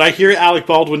 No, but I hear Alec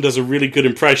Baldwin does a really good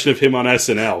impression of him on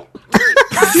SNL.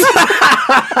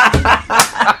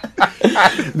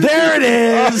 There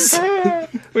it is!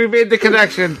 We made the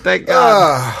connection, thank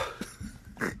God.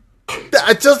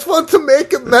 I just want to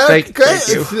make it that Thank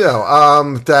you.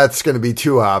 No, that's going to be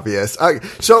too obvious.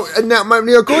 So now,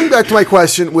 going back to my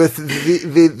question with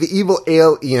the evil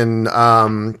alien,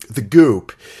 the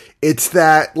goop, it's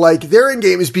that, like, their end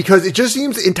game is because it just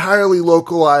seems entirely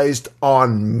localized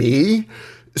on me.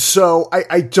 So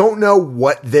I don't know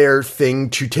what their thing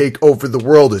to take over the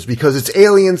world is, because it's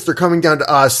aliens, they're coming down to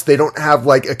us, they don't have,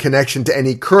 like, a connection to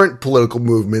any current political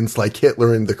movements like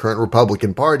Hitler and the current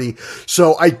Republican Party.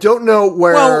 So I don't know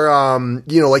where,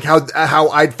 like how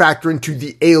I'd factor into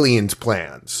the aliens'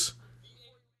 plans.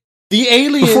 The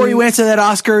aliens... Before you answer that,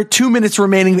 Oscar, 2 minutes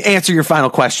remaining. Answer your final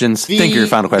questions. Think of your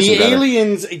final questions. The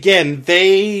aliens, again,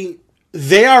 they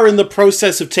are in the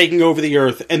process of taking over the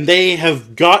Earth, and they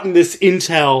have gotten this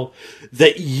intel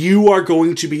that you are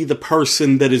going to be the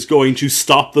person that is going to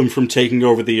stop them from taking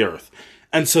over the Earth.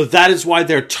 And so that is why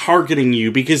they're targeting you,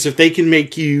 because if they can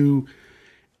make you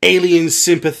alien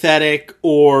sympathetic,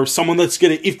 or someone that's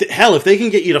gonna... if they can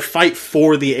get you to fight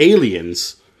for the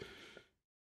aliens,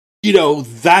 you know,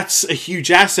 that's a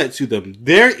huge asset to them.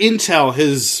 Their intel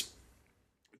has...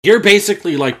 You're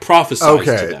basically, like, prophesized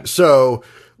to them. So...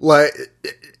 Like,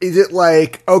 is it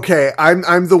like, okay,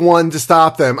 I'm the one to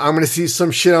stop them. I'm going to see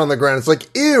some shit on the ground. It's like,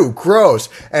 ew, gross.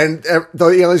 And the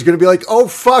alien's going to be like, oh,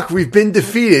 fuck, we've been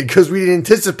defeated because we didn't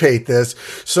anticipate this.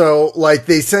 So, like,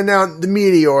 they send out the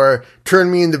meteor,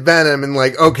 turn me into Venom, and,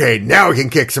 like, okay, now we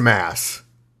can kick some ass.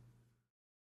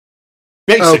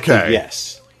 Basically,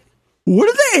 yes. What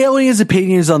are the aliens'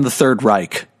 opinions on the Third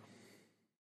Reich?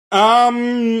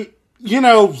 You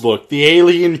know, look, the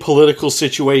alien political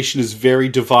situation is very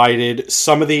divided.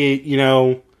 Some of the,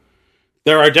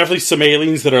 there are definitely some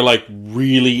aliens that are, like,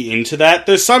 really into that.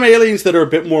 There's some aliens that are a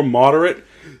bit more moderate.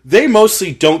 They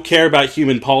mostly don't care about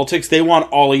human politics. They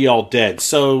want all of y'all dead.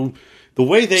 So, the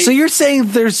way they... So you're saying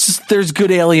there's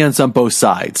good aliens on both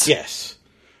sides? Yes.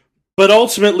 But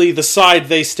ultimately, the side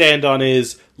they stand on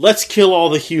is, let's kill all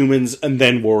the humans and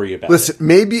then worry about it. Listen,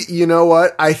 maybe, you know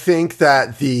what? I think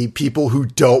that the people who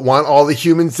don't want all the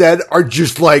humans dead are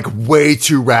just, like, way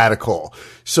too radical.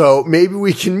 So maybe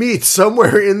we can meet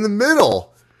somewhere in the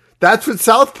middle. That's what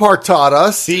South Park taught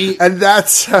us. And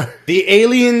that's... The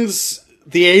aliens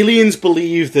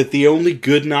believe that the only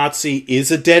good Nazi is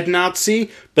a dead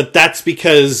Nazi, but that's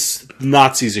because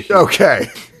Nazis are human. Okay.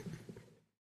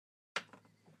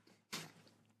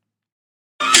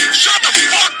 Shut the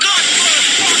fuck up,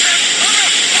 motherfucker! I'm gonna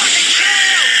fucking kill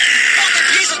you! Fucking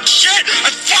piece of shit! I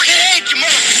fucking hate you,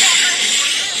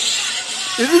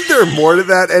 motherfucker! Isn't there more to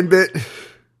that end bit?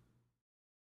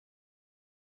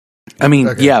 I mean,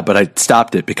 yeah, but I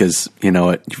stopped it because, you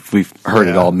know, we've heard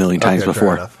it all a million times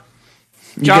before.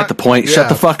 You John, get the point. Yeah. Shut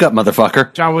the fuck up,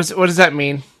 motherfucker. John, what does that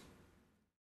mean?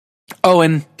 Oh,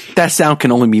 and that sound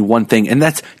can only mean one thing, and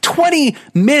that's 20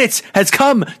 minutes has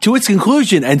come to its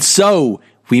conclusion, and so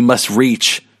we must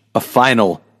reach a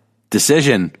final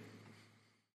decision.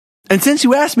 And since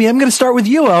you asked me, I'm going to start with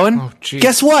you, Owen. Oh, jeez.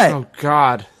 Guess what? Oh,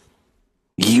 God.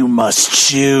 You must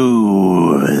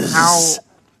choose.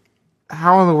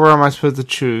 How in the world am I supposed to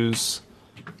choose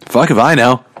Fuck if I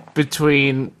know.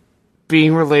 between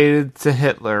being related to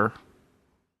Hitler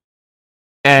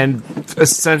and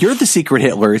essentially You're the secret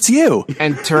Hitler. It's you.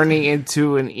 and turning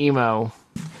into an emo?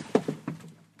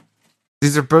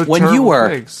 These are both When you terrible were-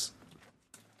 things.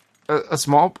 A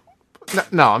small...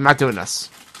 No, I'm not doing this.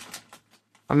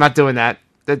 I'm not doing that.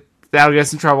 That'll get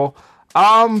us in trouble.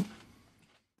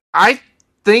 I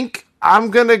think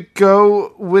I'm gonna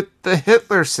go with the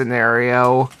Hitler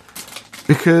scenario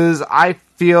because I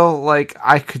feel like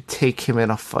I could take him in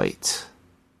a fight.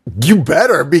 You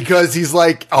better, because he's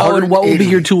like. Oh, and what will be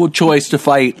your tool of choice to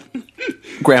fight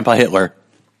Grandpa Hitler?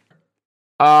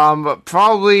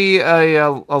 Probably a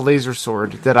laser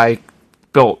sword that I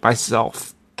built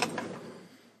myself.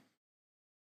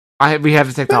 We have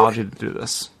the technology to do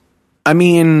this. I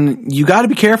mean, you got to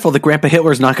be careful that Grandpa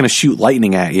Hitler's not going to shoot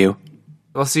lightning at you.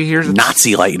 Well, see, here's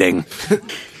Nazi lightning.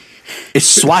 It's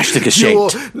swastika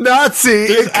shaped. Nazi.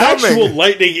 There's actual coming.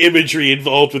 lightning imagery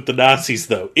involved with the Nazis,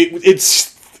 though.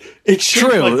 It's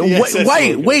shaped True. like the SS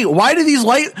Wait. logo.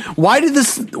 Why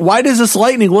does this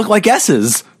lightning look like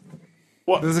S's?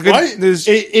 What? There's a good- Why? there's-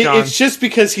 John. It's just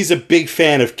because he's a big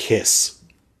fan of Kiss.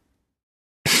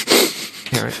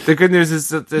 The good news is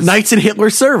that this. Knights in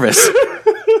Hitler's service.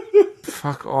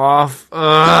 Fuck off.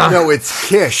 No, it's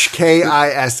Kish.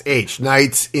 Kish.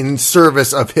 Knights in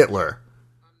service of Hitler.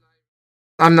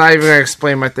 I'm not even gonna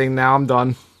explain my thing now. I'm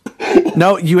done.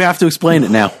 No, you have to explain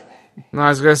it now. No, I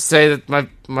was gonna say that my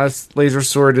laser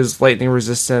sword is lightning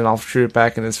resistant, and I'll shoot it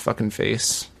back in his fucking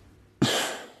face.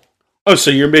 Oh,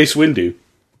 so you're Mace Windu.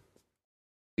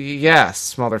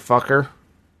 Yes, motherfucker.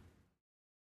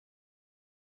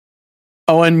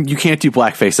 Oh, and you can't do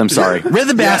blackface. I'm sorry.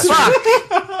 Rhythm bass. Fuck.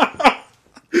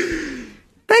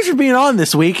 Thanks for being on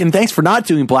this week, and thanks for not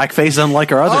doing blackface,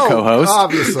 unlike our other co-hosts.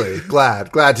 Obviously.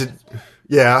 Glad to.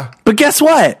 Yeah. But guess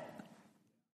what?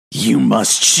 You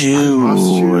must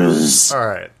choose. All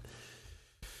right.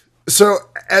 So,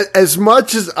 as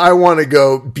much as I want to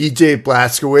go BJ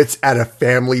Blazkowicz at a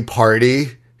family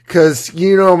party, because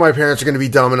my parents are going to be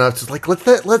dumb enough to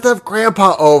let's have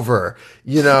Grandpa over,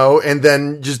 and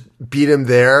then just beat him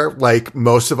there, like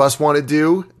most of us want to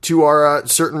do to our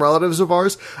certain relatives of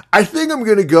ours. I think I'm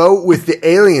going to go with the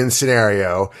alien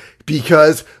scenario,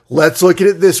 because let's look at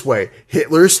it this way: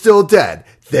 Hitler's still dead.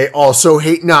 They also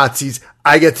hate Nazis.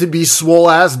 I get to be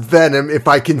swole-ass Venom if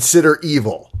I consider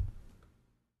evil.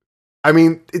 I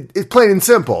mean, it's plain and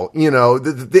simple.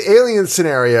 The alien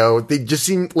scenario, they just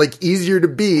seem like easier to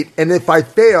beat. And if I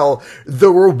fail, the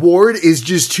reward is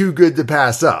just too good to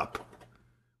pass up.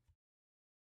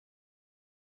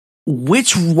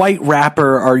 Which white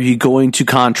rapper are you going to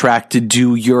contract to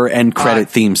do your end credit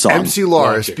theme song? MC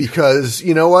Lars, Logic. because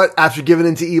you know what? After giving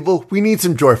into evil, we need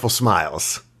some joyful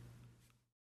smiles.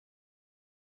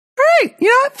 All right,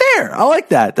 fair. I like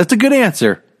that. That's a good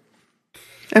answer.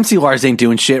 MC Lars ain't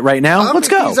doing shit right now. Let's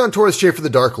go. He's on tour with Schaefer the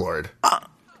Dark Lord.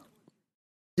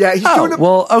 Yeah, he's doing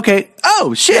okay.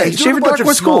 Oh, shit. Yeah, he's doing a bunch of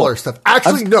smaller stuff.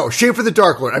 Actually, no, Schaefer the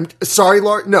Dark Lord. I'm sorry,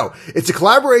 Lars. No, it's a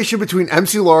collaboration between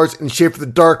MC Lars and Schaefer the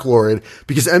Dark Lord,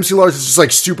 because MC Lars is just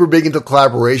like super big into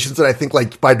collaborations, and I think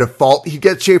like by default he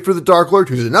gets Schaefer the Dark Lord,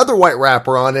 who's another white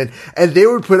rapper, on it, and they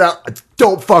would put out a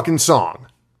dope fucking song.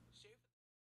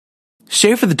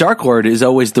 Schaefer the Dark Lord is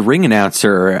always the ring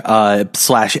announcer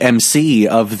 / MC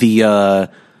of the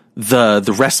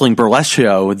wrestling burlesque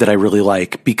show that I really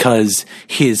like, because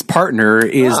his partner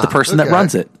is the person that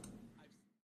runs it.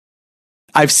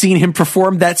 I've seen him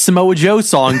perform that Samoa Joe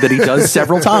song that he does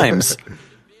several times.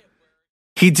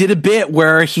 He did a bit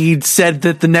where he said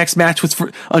that the next match was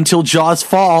until Jaws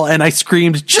fall, and I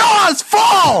screamed, "Jaws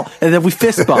fall!" And then we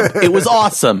fist bumped. It was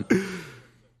awesome.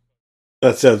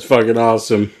 That sounds fucking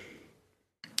awesome.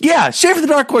 Yeah, Schaefer the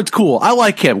Dark Lord's cool. I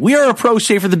like him. We are a pro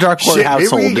Schaefer the Dark Lord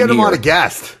household. Maybe we can get him here. on a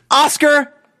guest.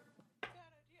 Oscar.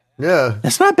 Yeah,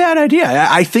 That's not a bad idea.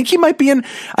 I think he might be in.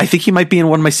 I think he might be in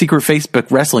one of my secret Facebook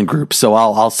wrestling groups. So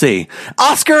I'll see.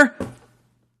 Oscar,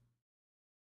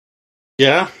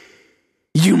 Yeah?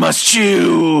 you must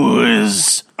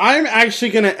choose. I'm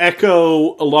actually going to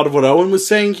echo a lot of what Owen was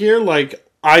saying here. Like,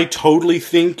 I totally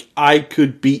think I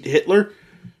could beat Hitler.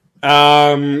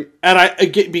 And I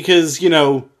get, because,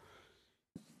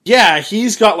 yeah,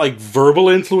 he's got like verbal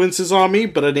influences on me,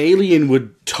 but an alien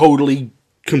would totally,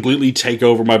 completely take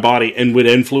over my body and would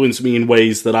influence me in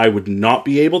ways that I would not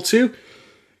be able to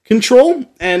control.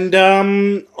 And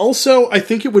also, I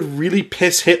think it would really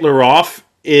piss Hitler off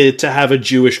to have a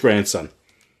Jewish grandson.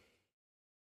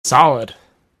 Solid.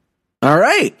 All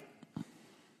right.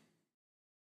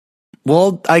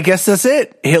 Well, I guess that's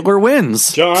it. Hitler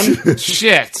wins. John,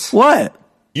 Shit. What?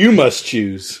 you must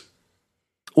choose.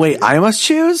 Wait, I must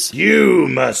choose? You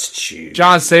must choose.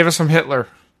 John, save us from Hitler.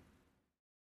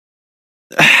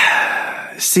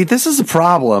 See, this is a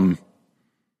problem.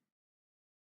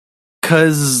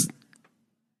 Because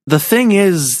the thing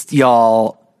is,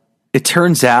 y'all, it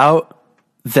turns out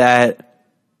that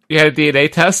You had a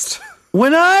DNA test?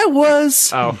 when I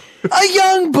was Oh. a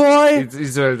young boy.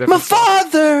 These are My different songs.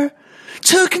 father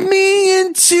took me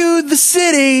into the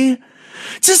city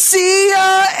to see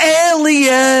a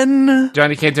alien.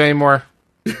 Johnny can't do any more.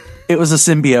 It was a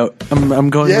symbiote. I'm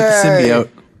going with the Yay. symbiote.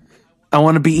 I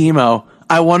want to be emo.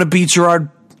 I want to be Gerard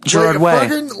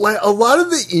Way. A lot of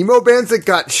the emo bands that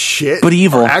got shit But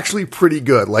evil. are actually pretty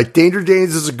good. Like Danger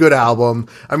Danes is a good album.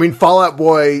 I mean, Fall Out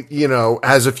Boy,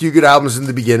 has a few good albums in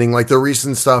the beginning. Like the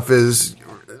recent stuff is,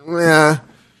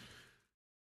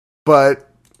 But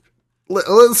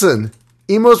listen,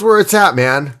 emo's where it's at,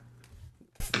 man.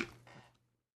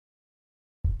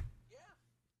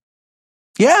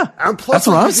 Yeah, And plus, that's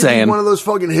what like, I'm if you're saying. One of those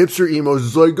fucking hipster emos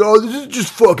is like, oh, this is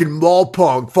just fucking mall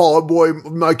punk. Fall Out Boy,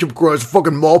 My Chemical Romance,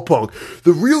 fucking mall punk.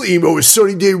 The real emo is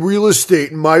Sunny Day Real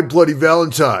Estate and My Bloody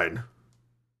Valentine.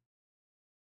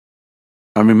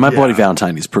 I mean, My Bloody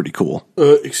Valentine is pretty cool.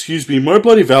 Excuse me, My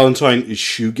Bloody Valentine is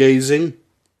shoegazing.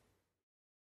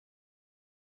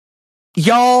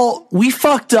 Y'all, we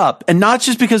fucked up. And not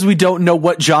just because we don't know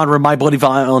what genre My Bloody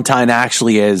Valentine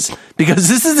actually is, because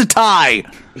this is a tie.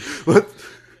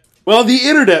 Well, the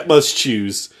internet must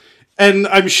choose. And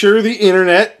I'm sure the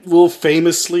internet will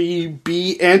famously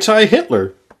be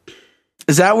anti-Hitler.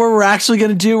 Is that what we're actually going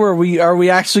to do? Or are we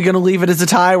actually going to leave it as a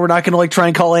tie? We're not going to like try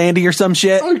and call Andy or some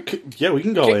shit? Okay, yeah, we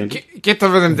can call Andy. Get the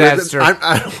rhythm dadster.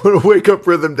 I don't want to wake up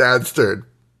Rhythm Dadster.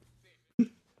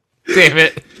 Damn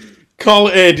it. Call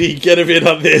Andy, get him in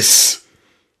on this.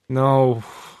 No.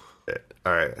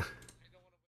 All right.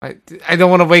 I don't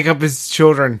want to wake up his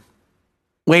children.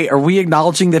 Wait, are we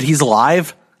acknowledging that he's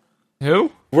alive?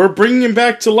 Who? We're bringing him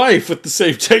back to life with the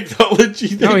same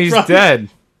technology. No, he's dead.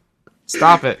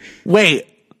 Stop it. Wait,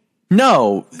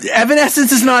 no.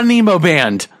 Evanescence is not an emo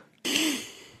band.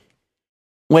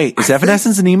 Wait, is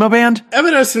Evanescence an emo band?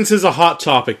 Evanescence is a Hot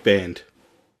Topic band.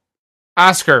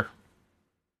 Oscar,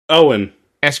 Owen.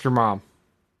 ask your mom.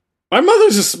 My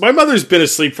mother's been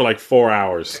asleep for like 4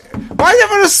 hours. Why are you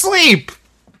going to sleep?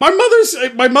 My mother's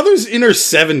in her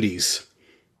 70s.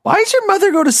 Why does your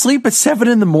mother go to sleep at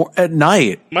 7 at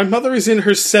night? My mother is in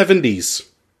her 70s.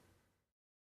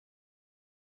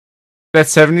 That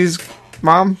 70s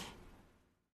mom?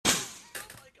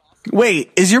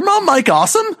 Wait, is your mom Mike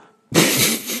Awesome?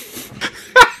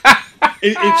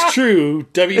 It's true.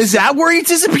 Is that where he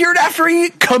disappeared after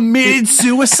he committed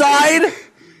suicide?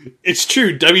 It's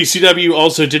true. WCW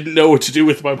also didn't know what to do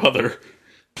with my mother.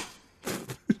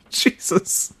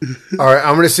 Jesus. All right,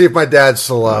 I'm going to see if my dad's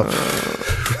still up.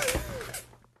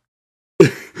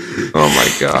 Oh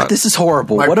my god. This is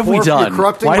horrible. My What have we poor- done? You're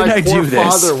corrupting Why did my I poor do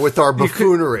this? father with our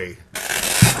buffoonery.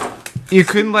 You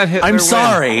couldn't let Hitler I'm win.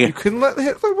 sorry. You couldn't let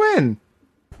Hitler win.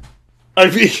 I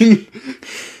mean,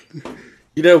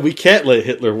 we can't let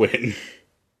Hitler win.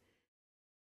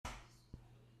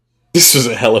 This was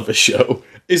a hell of a show.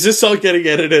 Is this all getting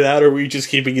edited out, or are we just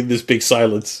keeping in this big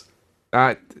silence?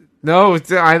 No,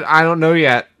 I don't know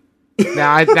yet.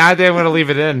 Now I think I'm going to leave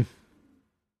it in.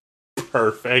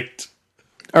 Perfect.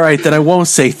 All right, then I won't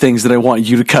say things that I want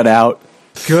you to cut out.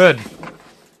 Good.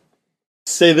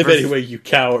 Say them anyway, you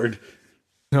coward.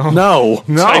 No. No.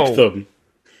 Type them.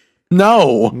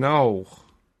 No. No.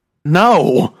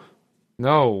 No.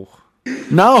 No. No.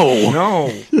 No.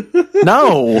 No.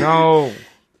 No.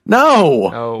 No.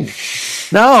 No.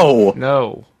 No.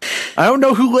 No. I don't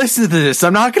know who listens to this.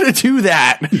 I'm not going to do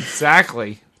that.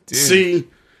 Exactly. Dude. See,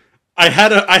 I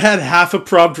had half a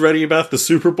prompt ready about the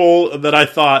Super Bowl, and then I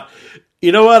thought,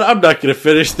 you know what? I'm not going to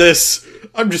finish this.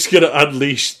 I'm just going to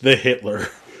unleash the Hitler.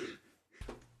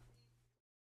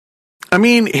 I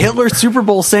mean, Hitler's Super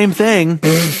Bowl, same thing.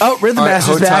 Oh, Rhythm All right,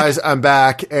 Master's back. Hoties, I'm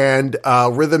back, and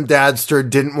Rhythm Dadster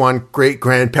didn't want great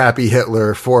grandpappy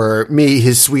Hitler for me,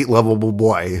 his sweet, lovable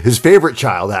boy, his favorite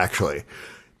child, actually.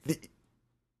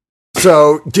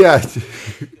 So, yeah.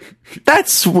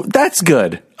 That's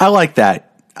good. I like that.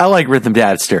 I like Rhythm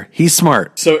Dadster. He's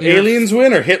smart. So aliens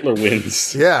win or Hitler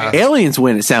wins? Yeah. Aliens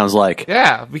win, it sounds like.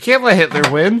 Yeah, we can't let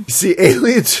Hitler win. See,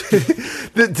 aliens,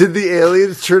 did the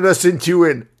aliens turn us into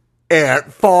an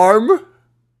ant farm?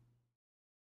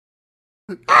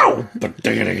 Ow! Stop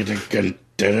it.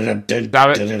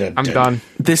 I'm done.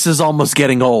 This is almost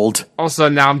getting old. Also,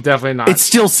 now I'm definitely not. It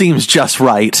still seems just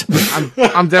right.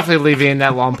 I'm definitely leaving in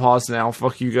that long pause now.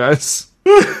 Fuck you guys.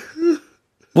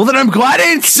 Well, then I'm glad I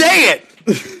didn't say it.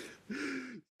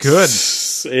 Good.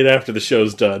 Say it after the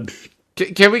show's done.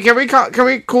 Can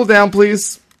we cool down,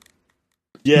 please?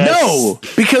 Yes. No,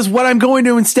 because what I'm going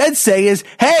to instead say is,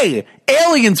 hey,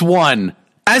 aliens won.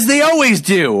 As they always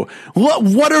do.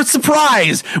 What a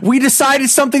surprise. We decided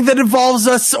something that involves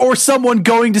us or someone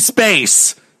going to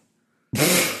space.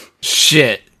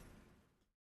 Shit.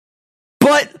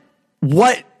 But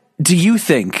what do you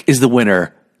think is the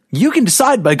winner? You can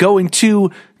decide by going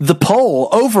to the poll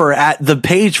over at the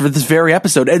page for this very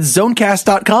episode at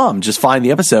zonecast.com. Just find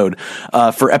the episode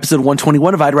for episode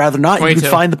 121 of I'd Rather Not. 22. You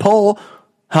can find the poll.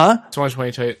 Huh? It's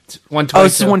 122. 122. Oh,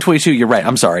 it's 122. You're right.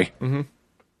 I'm sorry. Mm-hmm.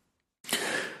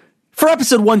 For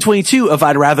episode 122 of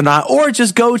I'd Rather Not, or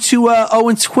just go to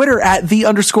Owen's Twitter at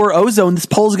 _ozone. This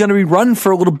poll is going to be run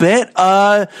for a little bit.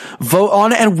 Vote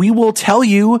on it, and we will tell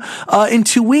you in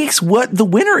 2 weeks what the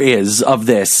winner is of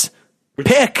this.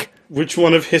 Pick. Which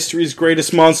one of history's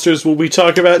greatest monsters will we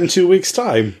talk about in 2 weeks'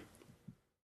 time?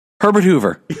 Herbert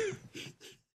Hoover.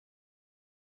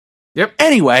 Yep.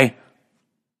 Anyway,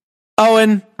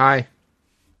 Owen, Hi.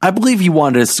 I believe you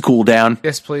wanted us to cool down.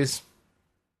 Yes, please.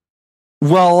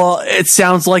 Well, it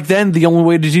sounds like then the only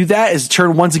way to do that is to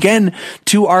turn once again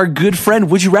to our good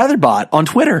friend Would You Rather Bot on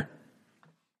Twitter.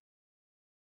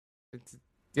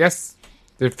 Yes.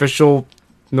 The official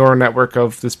neural network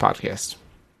of this podcast.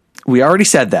 We already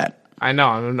said that. I know.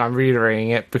 I'm reiterating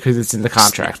it because it's in the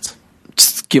contract.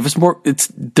 Just give us more.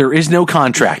 There is no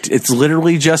contract. It's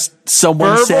literally just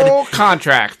someone said. Verbal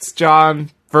contracts, John.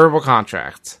 Verbal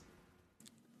contracts.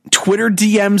 Twitter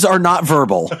DMs are not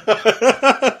verbal. Then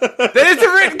it's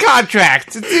a written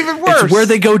contract. It's even worse. It's where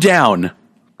they go down.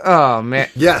 Oh, man.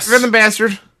 Yes. Rhythm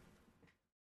bastard.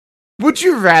 Would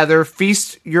you rather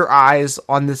feast your eyes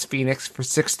on this phoenix for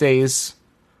 6 days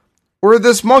or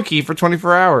this monkey for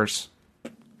 24 hours?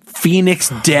 Phoenix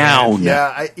down.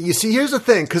 Yeah, you see, here's the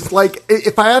thing, because, like,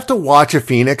 if I have to watch a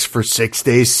phoenix for 6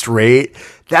 days straight,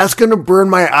 that's going to burn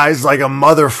my eyes like a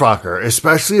motherfucker,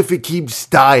 especially if it keeps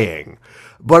dying.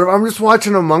 But if I'm just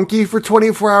watching a monkey for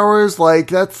 24 hours, like,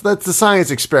 that's a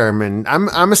science experiment.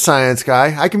 I'm a science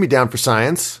guy. I can be down for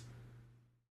science.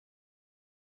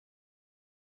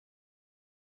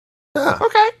 Yeah.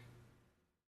 Okay.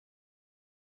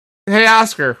 Hey,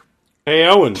 Oscar. Hey,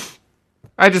 Owen.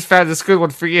 I just found this good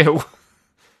one for you.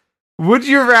 Would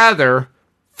you rather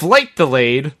flight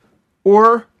delayed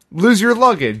or lose your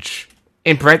luggage,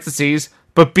 in parentheses,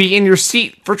 but be in your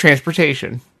seat for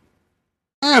transportation?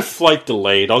 Flight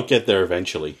delayed. I'll get there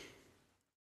eventually.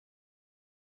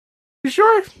 You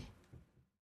sure?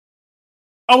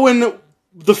 Owen,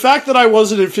 the fact that I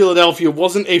wasn't in Philadelphia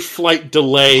wasn't a flight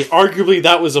delay. Arguably,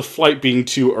 that was a flight being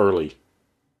too early.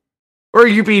 Or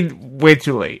you being way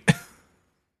too late?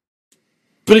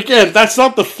 But again, that's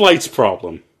not the flight's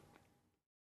problem.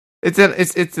 It's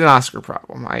an Oscar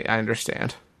problem. I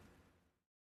understand.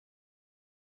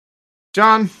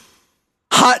 John?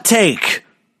 Hot take.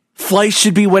 Flights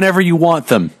should be whenever you want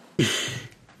them.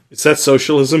 Is that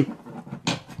socialism?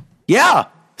 Yeah.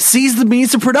 Seize the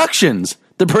means of productions.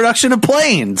 The production of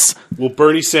planes. Will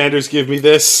Bernie Sanders give me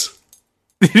this?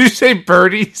 Did you say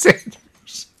Bernie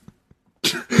Sanders?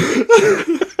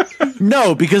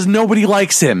 No, because nobody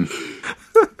likes him.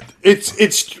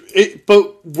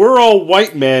 But we're all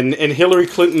white men, and Hillary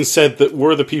Clinton said that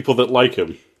we're the people that like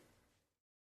him.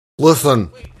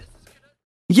 Listen.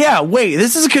 Yeah, wait,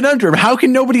 this is a conundrum. How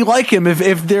can nobody like him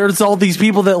if there's all these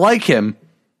people that like him?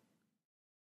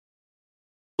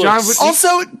 John,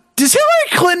 Also, does Hillary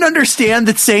Clinton understand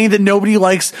that saying that nobody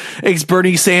likes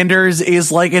Bernie Sanders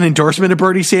is like an endorsement of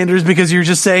Bernie Sanders because you're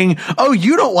just saying, oh,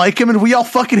 you don't like him and we all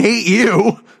fucking hate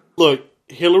you? Look,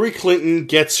 Hillary Clinton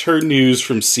gets her news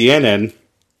from CNN.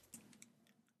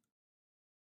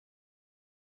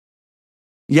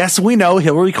 Yes, we know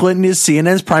Hillary Clinton is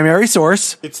CNN's primary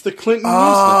source. It's the Clinton News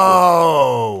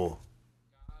Oh.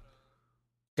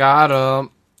 got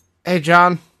him. Hey,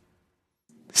 John.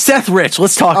 Seth Rich,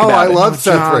 let's talk Oh, about I it. love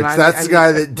Seth John, Rich. That's the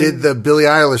guy that did the Billie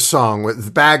Eilish song with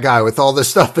the bad guy with all this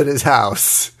stuff in his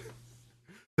house.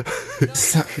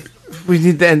 We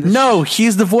need to end this. No,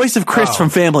 he's the voice of Chris from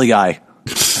Family Guy.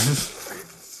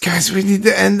 Guys, we need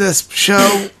to end this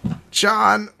show.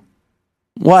 John,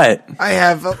 What? I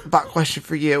have a bot question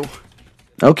for you.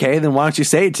 Okay, then why don't you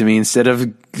say it to me instead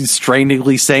of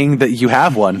strainingly saying that you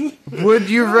have one? Would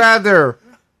you rather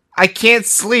I can't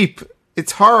sleep,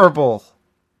 it's horrible,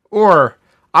 or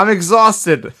I'm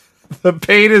exhausted, the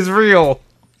pain is real?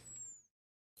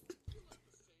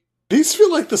 These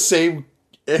feel like the same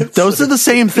answer. Those are the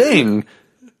same thing.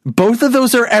 Both of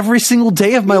those are every single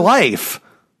day of my life.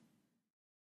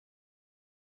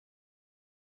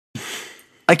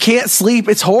 I can't sleep.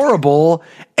 It's horrible.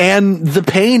 And the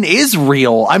pain is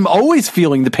real. I'm always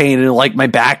feeling the pain in like my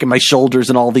back and my shoulders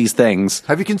and all these things.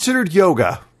 Have you considered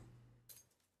yoga?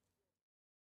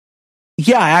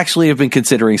 Yeah, I actually have been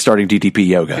considering starting DDP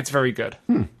yoga. It's very good.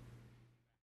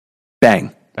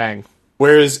 Bang. Bang.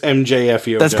 Where is MJF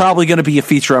yoga? That's probably going to be a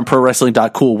feature on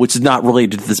ProWrestling.cool, which is not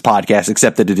related to this podcast,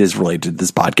 except that it is related to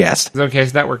this podcast.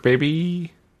 Zonecast Network,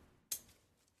 baby.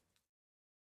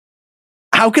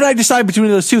 How can I decide between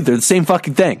those two? They're the same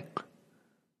fucking thing.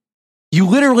 You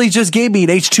literally just gave me an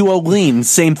H2O lean,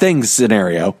 same thing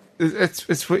scenario.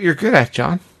 It's what you're good at,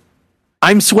 John.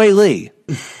 I'm Sway Lee.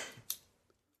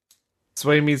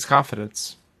 Sway means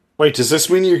confidence. Wait, does this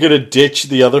mean you're going to ditch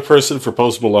the other person for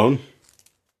Post Malone?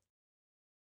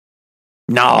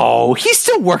 No, he's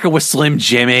still working with Slim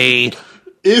Jimmy.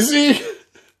 Is he? He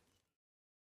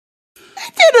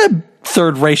did a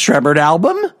third Ray Shremmerd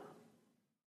album.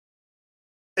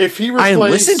 If he I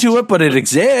replaced, listened to it, but it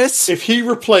exists. If he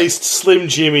replaced Slim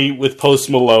Jimmy with Post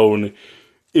Malone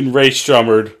in Ray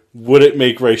Shremmerd, would it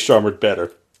make Ray Shremmerd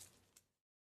better?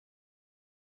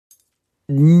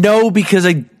 No, because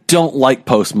I don't like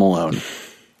Post Malone.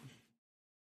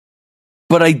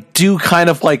 But I do kind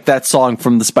of like that song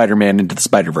from the Spider-Man Into the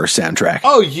Spider-Verse soundtrack.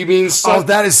 Oh, you mean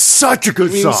that is such a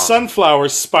good song. Sunflower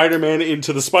Spider-Man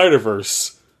Into the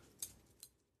Spider-Verse?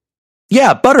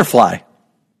 Yeah, Butterfly.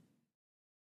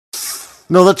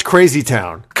 No, that's Crazy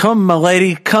Town. Come, my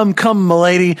lady. Come, my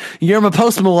lady. You're my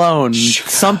Post Malone.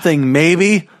 Something,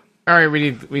 maybe. All right,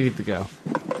 we need to go.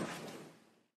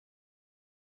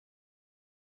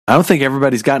 I don't think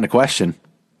everybody's gotten a question.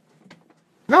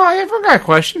 No, I haven't got a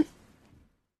question.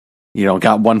 You don't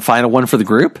got one final one for the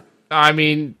group? I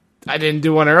mean, I didn't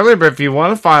do one earlier, but if you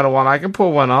want a final one, I can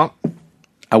pull one up.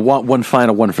 I want one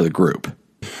final one for the group.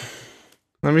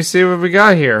 Let me see what we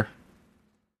got here.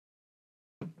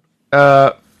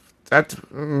 Would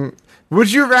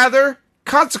you rather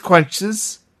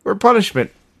consequences or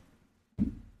punishment?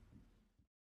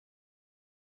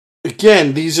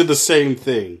 Again, these are the same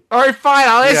thing. All right, fine.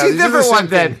 I'll ask you a different one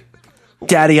then.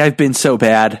 Daddy, I've been so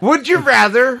bad. Would you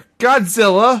rather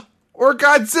Godzilla or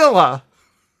Godzilla?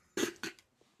 Which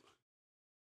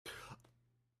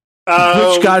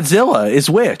Godzilla is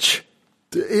which?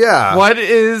 Yeah. One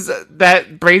is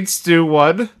that brain stew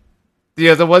one. The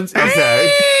other one's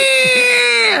Okay.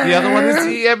 the other one is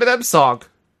the Eminem song.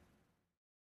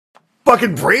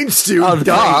 Fucking Brain Stew, Oh,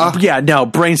 duh. Yeah, no,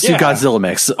 Brain Stew Yeah. Godzilla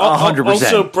mix. 100%.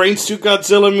 Also, Brain Stew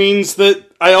Godzilla means that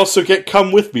I also get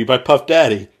Come With Me by Puff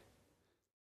Daddy.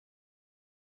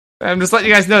 I'm just letting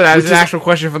you guys know that is an actual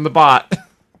question from the bot.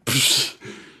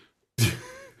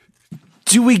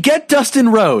 Do we get Dustin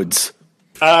Rhodes?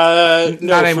 No,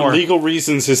 Not for anymore. legal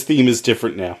reasons, his theme is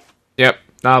different now. Yep,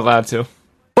 not allowed to.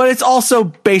 But it's also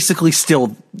basically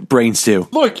still Brain Stew.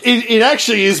 Look, it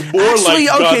actually is more Actually,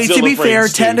 like okay, Godzilla to be Brain fair,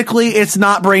 Stew. technically it's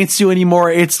not Brain Stew anymore.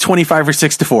 It's 25 or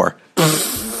 6 to 4.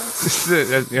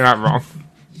 You're not wrong.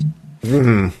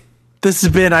 This has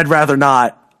been I'd Rather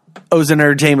Not. Ozone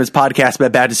Entertainment's podcast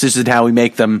about bad decisions and how we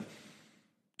make them.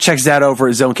 Check us out over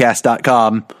at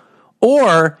zonecast.com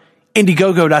or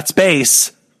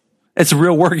Indiegogo.space. It's a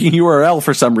real working URL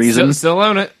for some reason. Still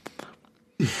own it.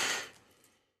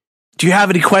 Do you have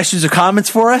any questions or comments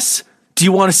for us? Do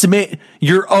you want to submit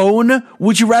your own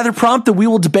Would You Rather prompt that we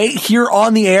will debate here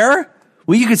on the air?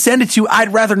 Well, you can send it to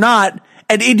I'd Rather Not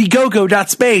at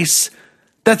Indiegogo.space.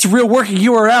 That's a real working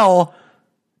URL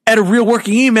at a real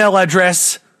working email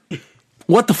address.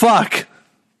 What the fuck?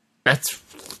 That's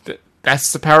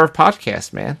the power of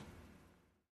podcast, man.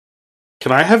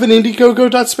 Can I have an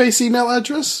Indiegogo.space email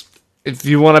address? If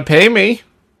you want to pay me.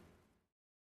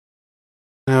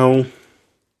 No.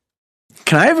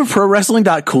 Can I have a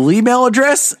ProWrestling.cool email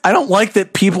address? I don't like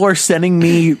that people are sending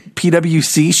me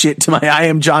PWC shit to my I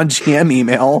am John GM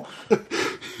email.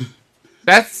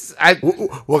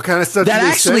 What kind of stuff That did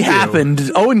they actually send you?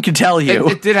 happened. Owen can tell you.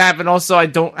 It did happen. Also, I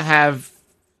don't have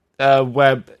a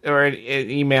web or an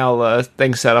email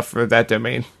thing set up for that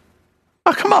domain.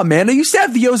 Oh, come on, man. I used to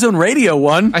have the Ozone Radio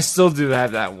one. I still do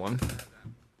have that one.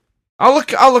 I'll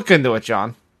look into it,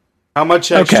 John. How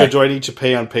much extra Okay. do I need to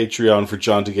pay on Patreon for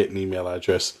John to get an email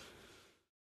address?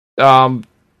 I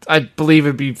believe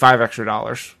it'd be $5 extra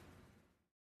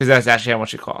because that's actually how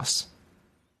much it costs.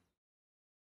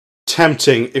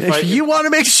 Tempting. If you want to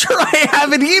make sure I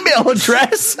have an email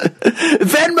address,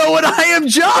 Venmo and I am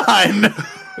John.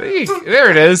 There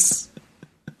it is.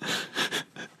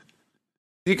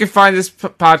 You can find this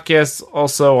podcast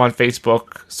also on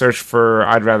Facebook. Search for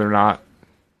I'd Rather Not.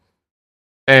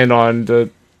 And on the...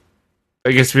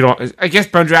 I guess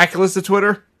Bone Dracula's the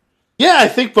Twitter? Yeah, I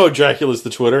think Bo Dracula's the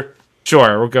Twitter.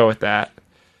 Sure, we'll go with that.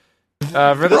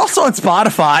 We're also on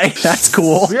Spotify. That's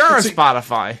cool. We are on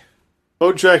Spotify.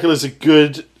 Bo Dracula's a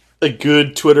good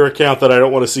Twitter account that I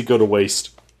don't want to see go to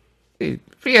waste. But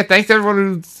yeah, thanks to everyone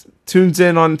who tunes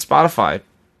in on Spotify.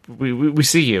 We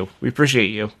see you. We appreciate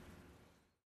you.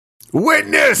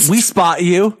 Witness! We spot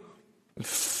you.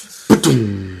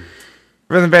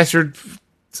 Rhythm Bastard,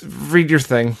 read your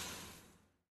thing.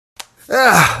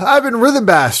 I've been Rhythm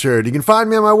Bastard. You can find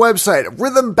me on my website,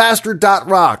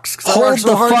 rhythmbastard.rocks. Hold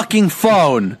the fucking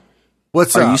phone.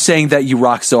 What's Are up? you saying that you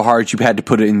rock so hard you had to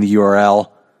put it in the URL?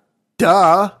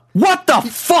 Duh. What the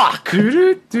fuck?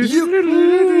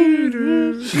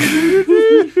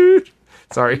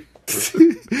 Sorry.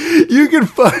 You can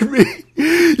find me.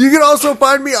 You can also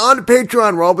find me on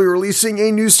Patreon, where I'll be releasing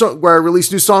a new song, where I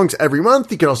release new songs every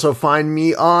month. You can also find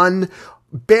me on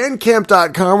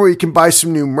Bandcamp.com, where you can buy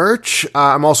some new merch.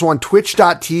 I'm also on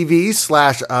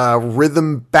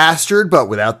Twitch.tv/Rhythm Bastard, but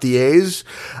without the A's.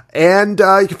 And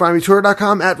you can find me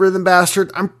Twitter.com @Rhythm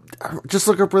Bastard. I'm just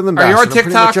look up Rhythm Are Bastard. you on I'm pretty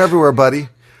TikTok? much everywhere, buddy.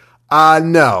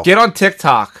 No. Get on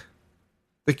TikTok.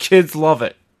 The kids love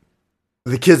it.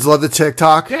 The kids love the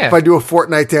TikTok. Yeah. If I do a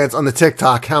Fortnite dance on the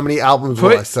TikTok, how many albums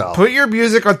will I sell? Put your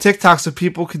music on TikTok so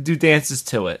people can do dances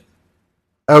to it.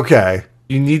 Okay.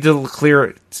 You need to clear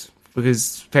it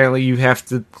because apparently you have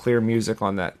to clear music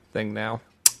on that thing now.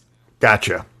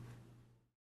 Gotcha.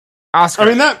 Oscar. I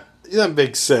mean, that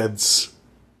makes sense.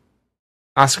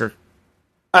 Oscar.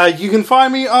 You can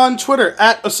find me on Twitter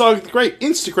 @Osog the Great,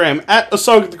 Instagram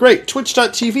 @Osog the Great,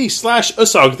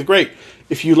 Twitch.tv/Osog the Great.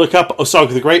 If you look up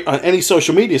Osog the Great on any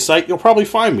social media site, you'll probably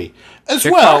find me. As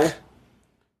TikTok? well,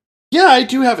 yeah, I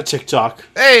do have a TikTok.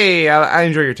 Hey, I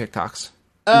enjoy your TikToks.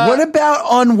 What about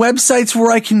on websites where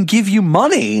I can give you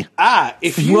money?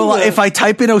 If you If I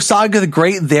type in Osaga the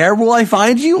Great there, will I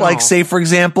find you? Like, say, for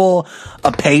example,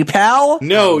 a PayPal?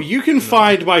 No, you can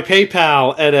find my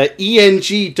PayPal at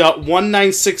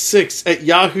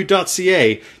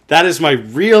eng.1966@yahoo.ca. That is my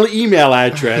real email I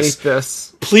address. hate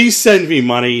this. Please send me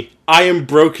money. I am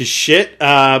broke as shit.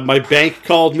 My bank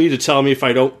called me to tell me if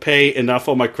I don't pay enough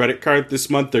on my credit card this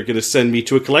month, they're going to send me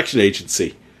to a collection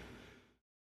agency.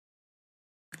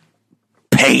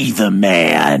 Pay the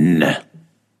man.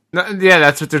 No, yeah,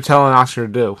 that's what they're telling Oscar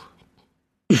to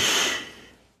do.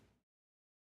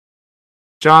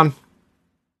 John,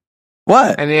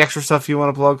 What? any extra stuff you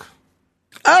want to plug?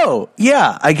 Oh,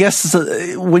 yeah. I guess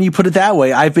when you put it that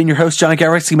way, I've been your host, John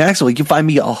Garrixy Maxwell. You can find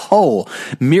me a whole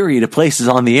myriad of places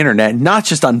on the internet, not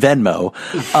just on Venmo.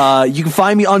 You can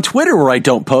find me on Twitter where I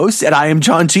don't post, and I am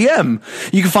John GM.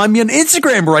 You can find me on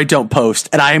Instagram where I don't post,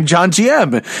 and I am John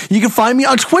GM. You can find me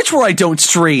on Twitch where I don't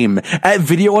stream, at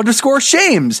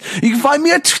video_shames. You can find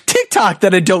me on TikTok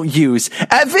that I don't use,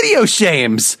 at video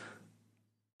shames.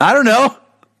 I don't know.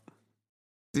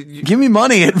 Give me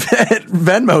money at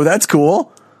Venmo. That's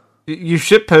cool. You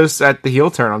shit post at the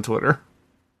heel turn on Twitter.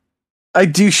 I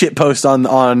do shit post on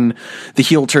the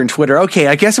heel turn Twitter. Okay,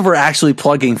 I guess if we're actually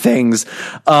plugging things,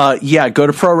 yeah, go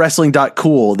to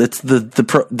prowrestling.cool. That's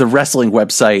the wrestling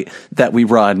website that we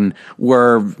run,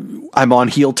 where I'm on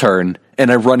heel turn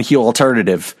and I run heel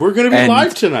alternative. We're going to be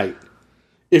live tonight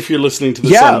if you're listening to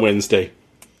this on Wednesday.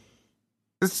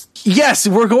 Yes,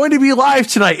 we're going to be live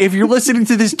tonight. If you're listening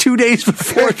to this 2 days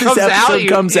before this episode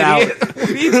comes out. What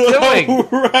are you doing? Oh,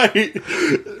 right.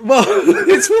 Well,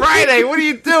 It's Friday. What are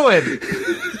you doing?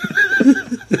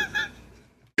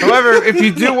 However, if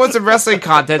you do want some wrestling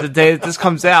content the day that this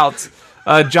comes out,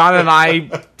 John and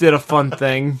I did a fun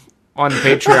thing on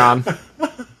Patreon.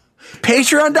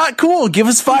 Patreon.cool. Give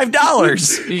us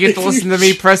 $5. You get to listen to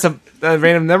me press a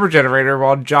random number generator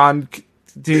while John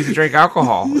continues to drink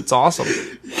alcohol. It's awesome.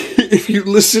 if you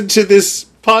listen to this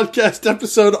podcast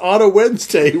episode on a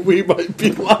Wednesday, we might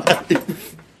be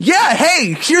live. Yeah,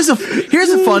 hey, here's a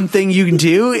fun thing you can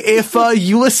do. If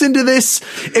you listen to this,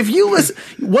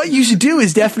 what you should do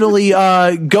is definitely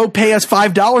go pay us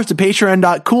 $5 to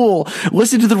patreon.cool.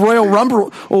 Listen to the Royal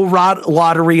Rumble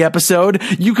lottery episode.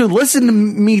 You can listen to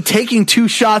me taking 2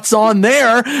 shots on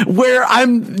there, where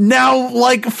I'm now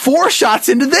like 4 shots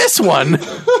into this one.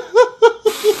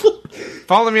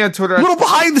 Follow me on Twitter. A little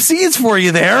behind the scenes for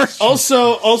you there.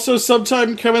 Also,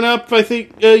 sometime coming up, I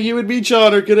think you and me,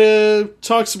 John, are gonna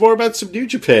talk some more about some New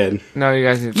Japan. No, you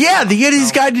guys need Yeah, the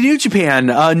Yeti's Guide to New Japan,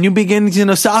 New Beginnings in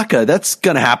Osaka. That's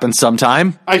gonna happen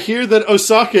sometime. I hear that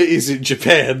Osaka is in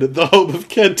Japan, the home of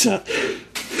Kenta.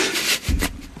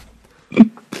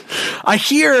 I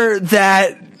hear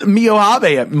that Mio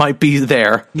Abe might be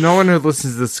there. No one who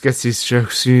listens to this gets these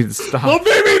jokes. You need to stop. Well,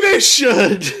 maybe they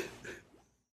should.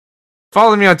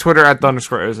 Follow me on Twitter at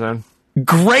 @_Ozone.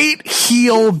 Great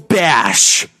Heel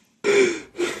Bash.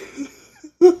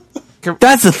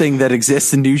 That's a thing that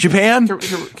exists in New Japan.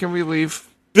 Can we leave?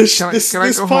 This Can I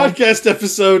go podcast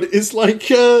episode is like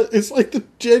the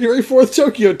January 4th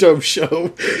Tokyo Dome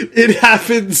show. It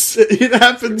happens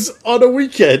on a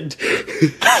weekend.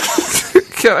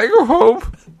 Can I go home?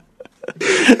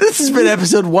 This has been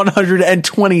episode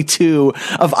 122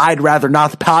 of I'd Rather Not,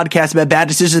 the podcast about bad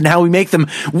decisions and how we make them.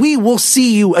 We will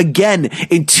see you again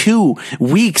in 2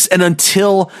 weeks. And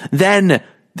until then,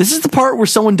 this is the part where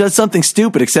someone does something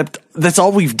stupid, except that's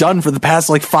all we've done for the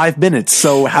past 5 minutes.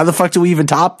 So how the fuck do we even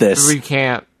top this? We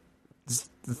can't.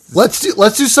 Let's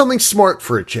do something smart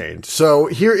for a change. So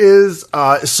here is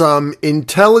some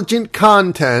intelligent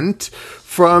content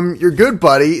from your good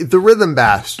buddy, the Rhythm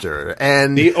Bastard.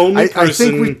 And The only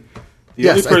person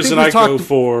I go talked-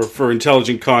 for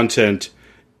intelligent content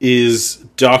is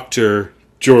Dr.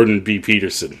 Jordan B.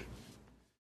 Peterson.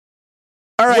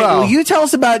 All right, Well- well, you tell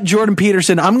us about Jordan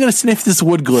Peterson. I'm going to sniff this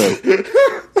wood glue.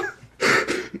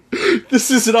 This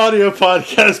is an audio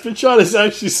podcast, but Sean is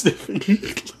actually sniffing.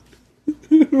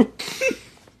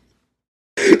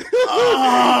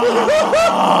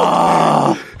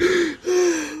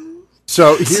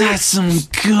 So That's some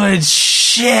good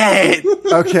shit.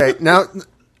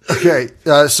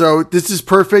 so this is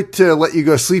perfect to let you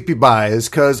go sleepy by, is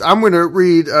because I'm going to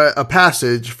read a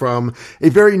passage from a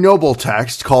very noble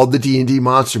text called the D&D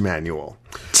Monster Manual.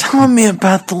 Tell me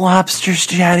about the lobsters,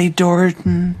 Jaddy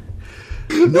Jordan.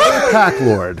 Null Pack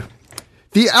Lord.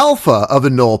 The alpha of a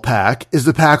Null Pack is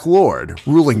the Pack Lord,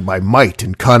 ruling by might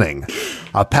and cunning.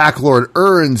 A Pack Lord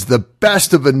earns the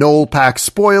best of a Null Pack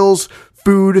spoils,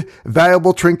 food,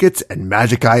 valuable trinkets, and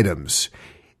magic items.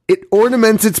 It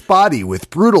ornaments its body with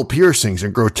brutal piercings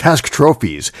and grotesque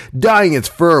trophies, dyeing its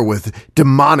fur with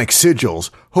demonic sigils,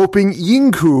 hoping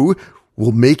Yinku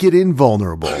will make it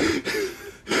invulnerable.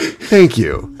 Thank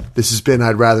you. This has been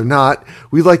I'd Rather Not.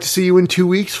 We'd like to see you in 2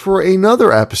 weeks for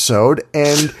another episode,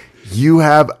 and you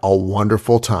have a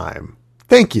wonderful time.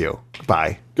 Thank you.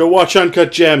 Bye. Go watch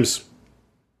Uncut Gems.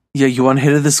 Yeah, you want a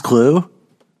hit of this glue?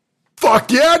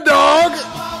 Fuck yeah, dog!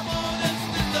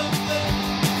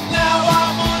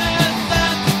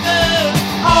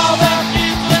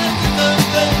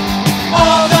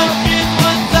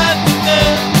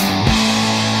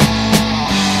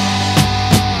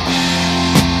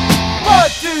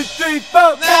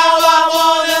 Now I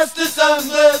want us to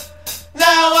sungliff.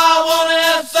 Now I want to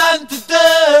have something to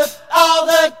do. All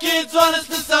the kids want us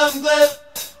to sungliff.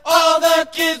 All the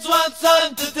kids want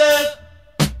something to do.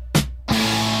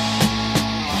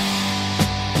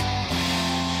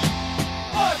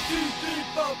 1, 2, 3,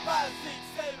 4, 5, 6,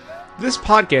 7, 8. This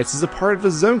podcast is a part of the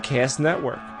Zonecast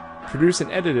Network, produced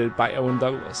and edited by Owen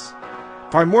Douglas.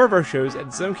 Find more of our shows at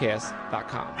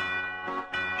zonecast.com.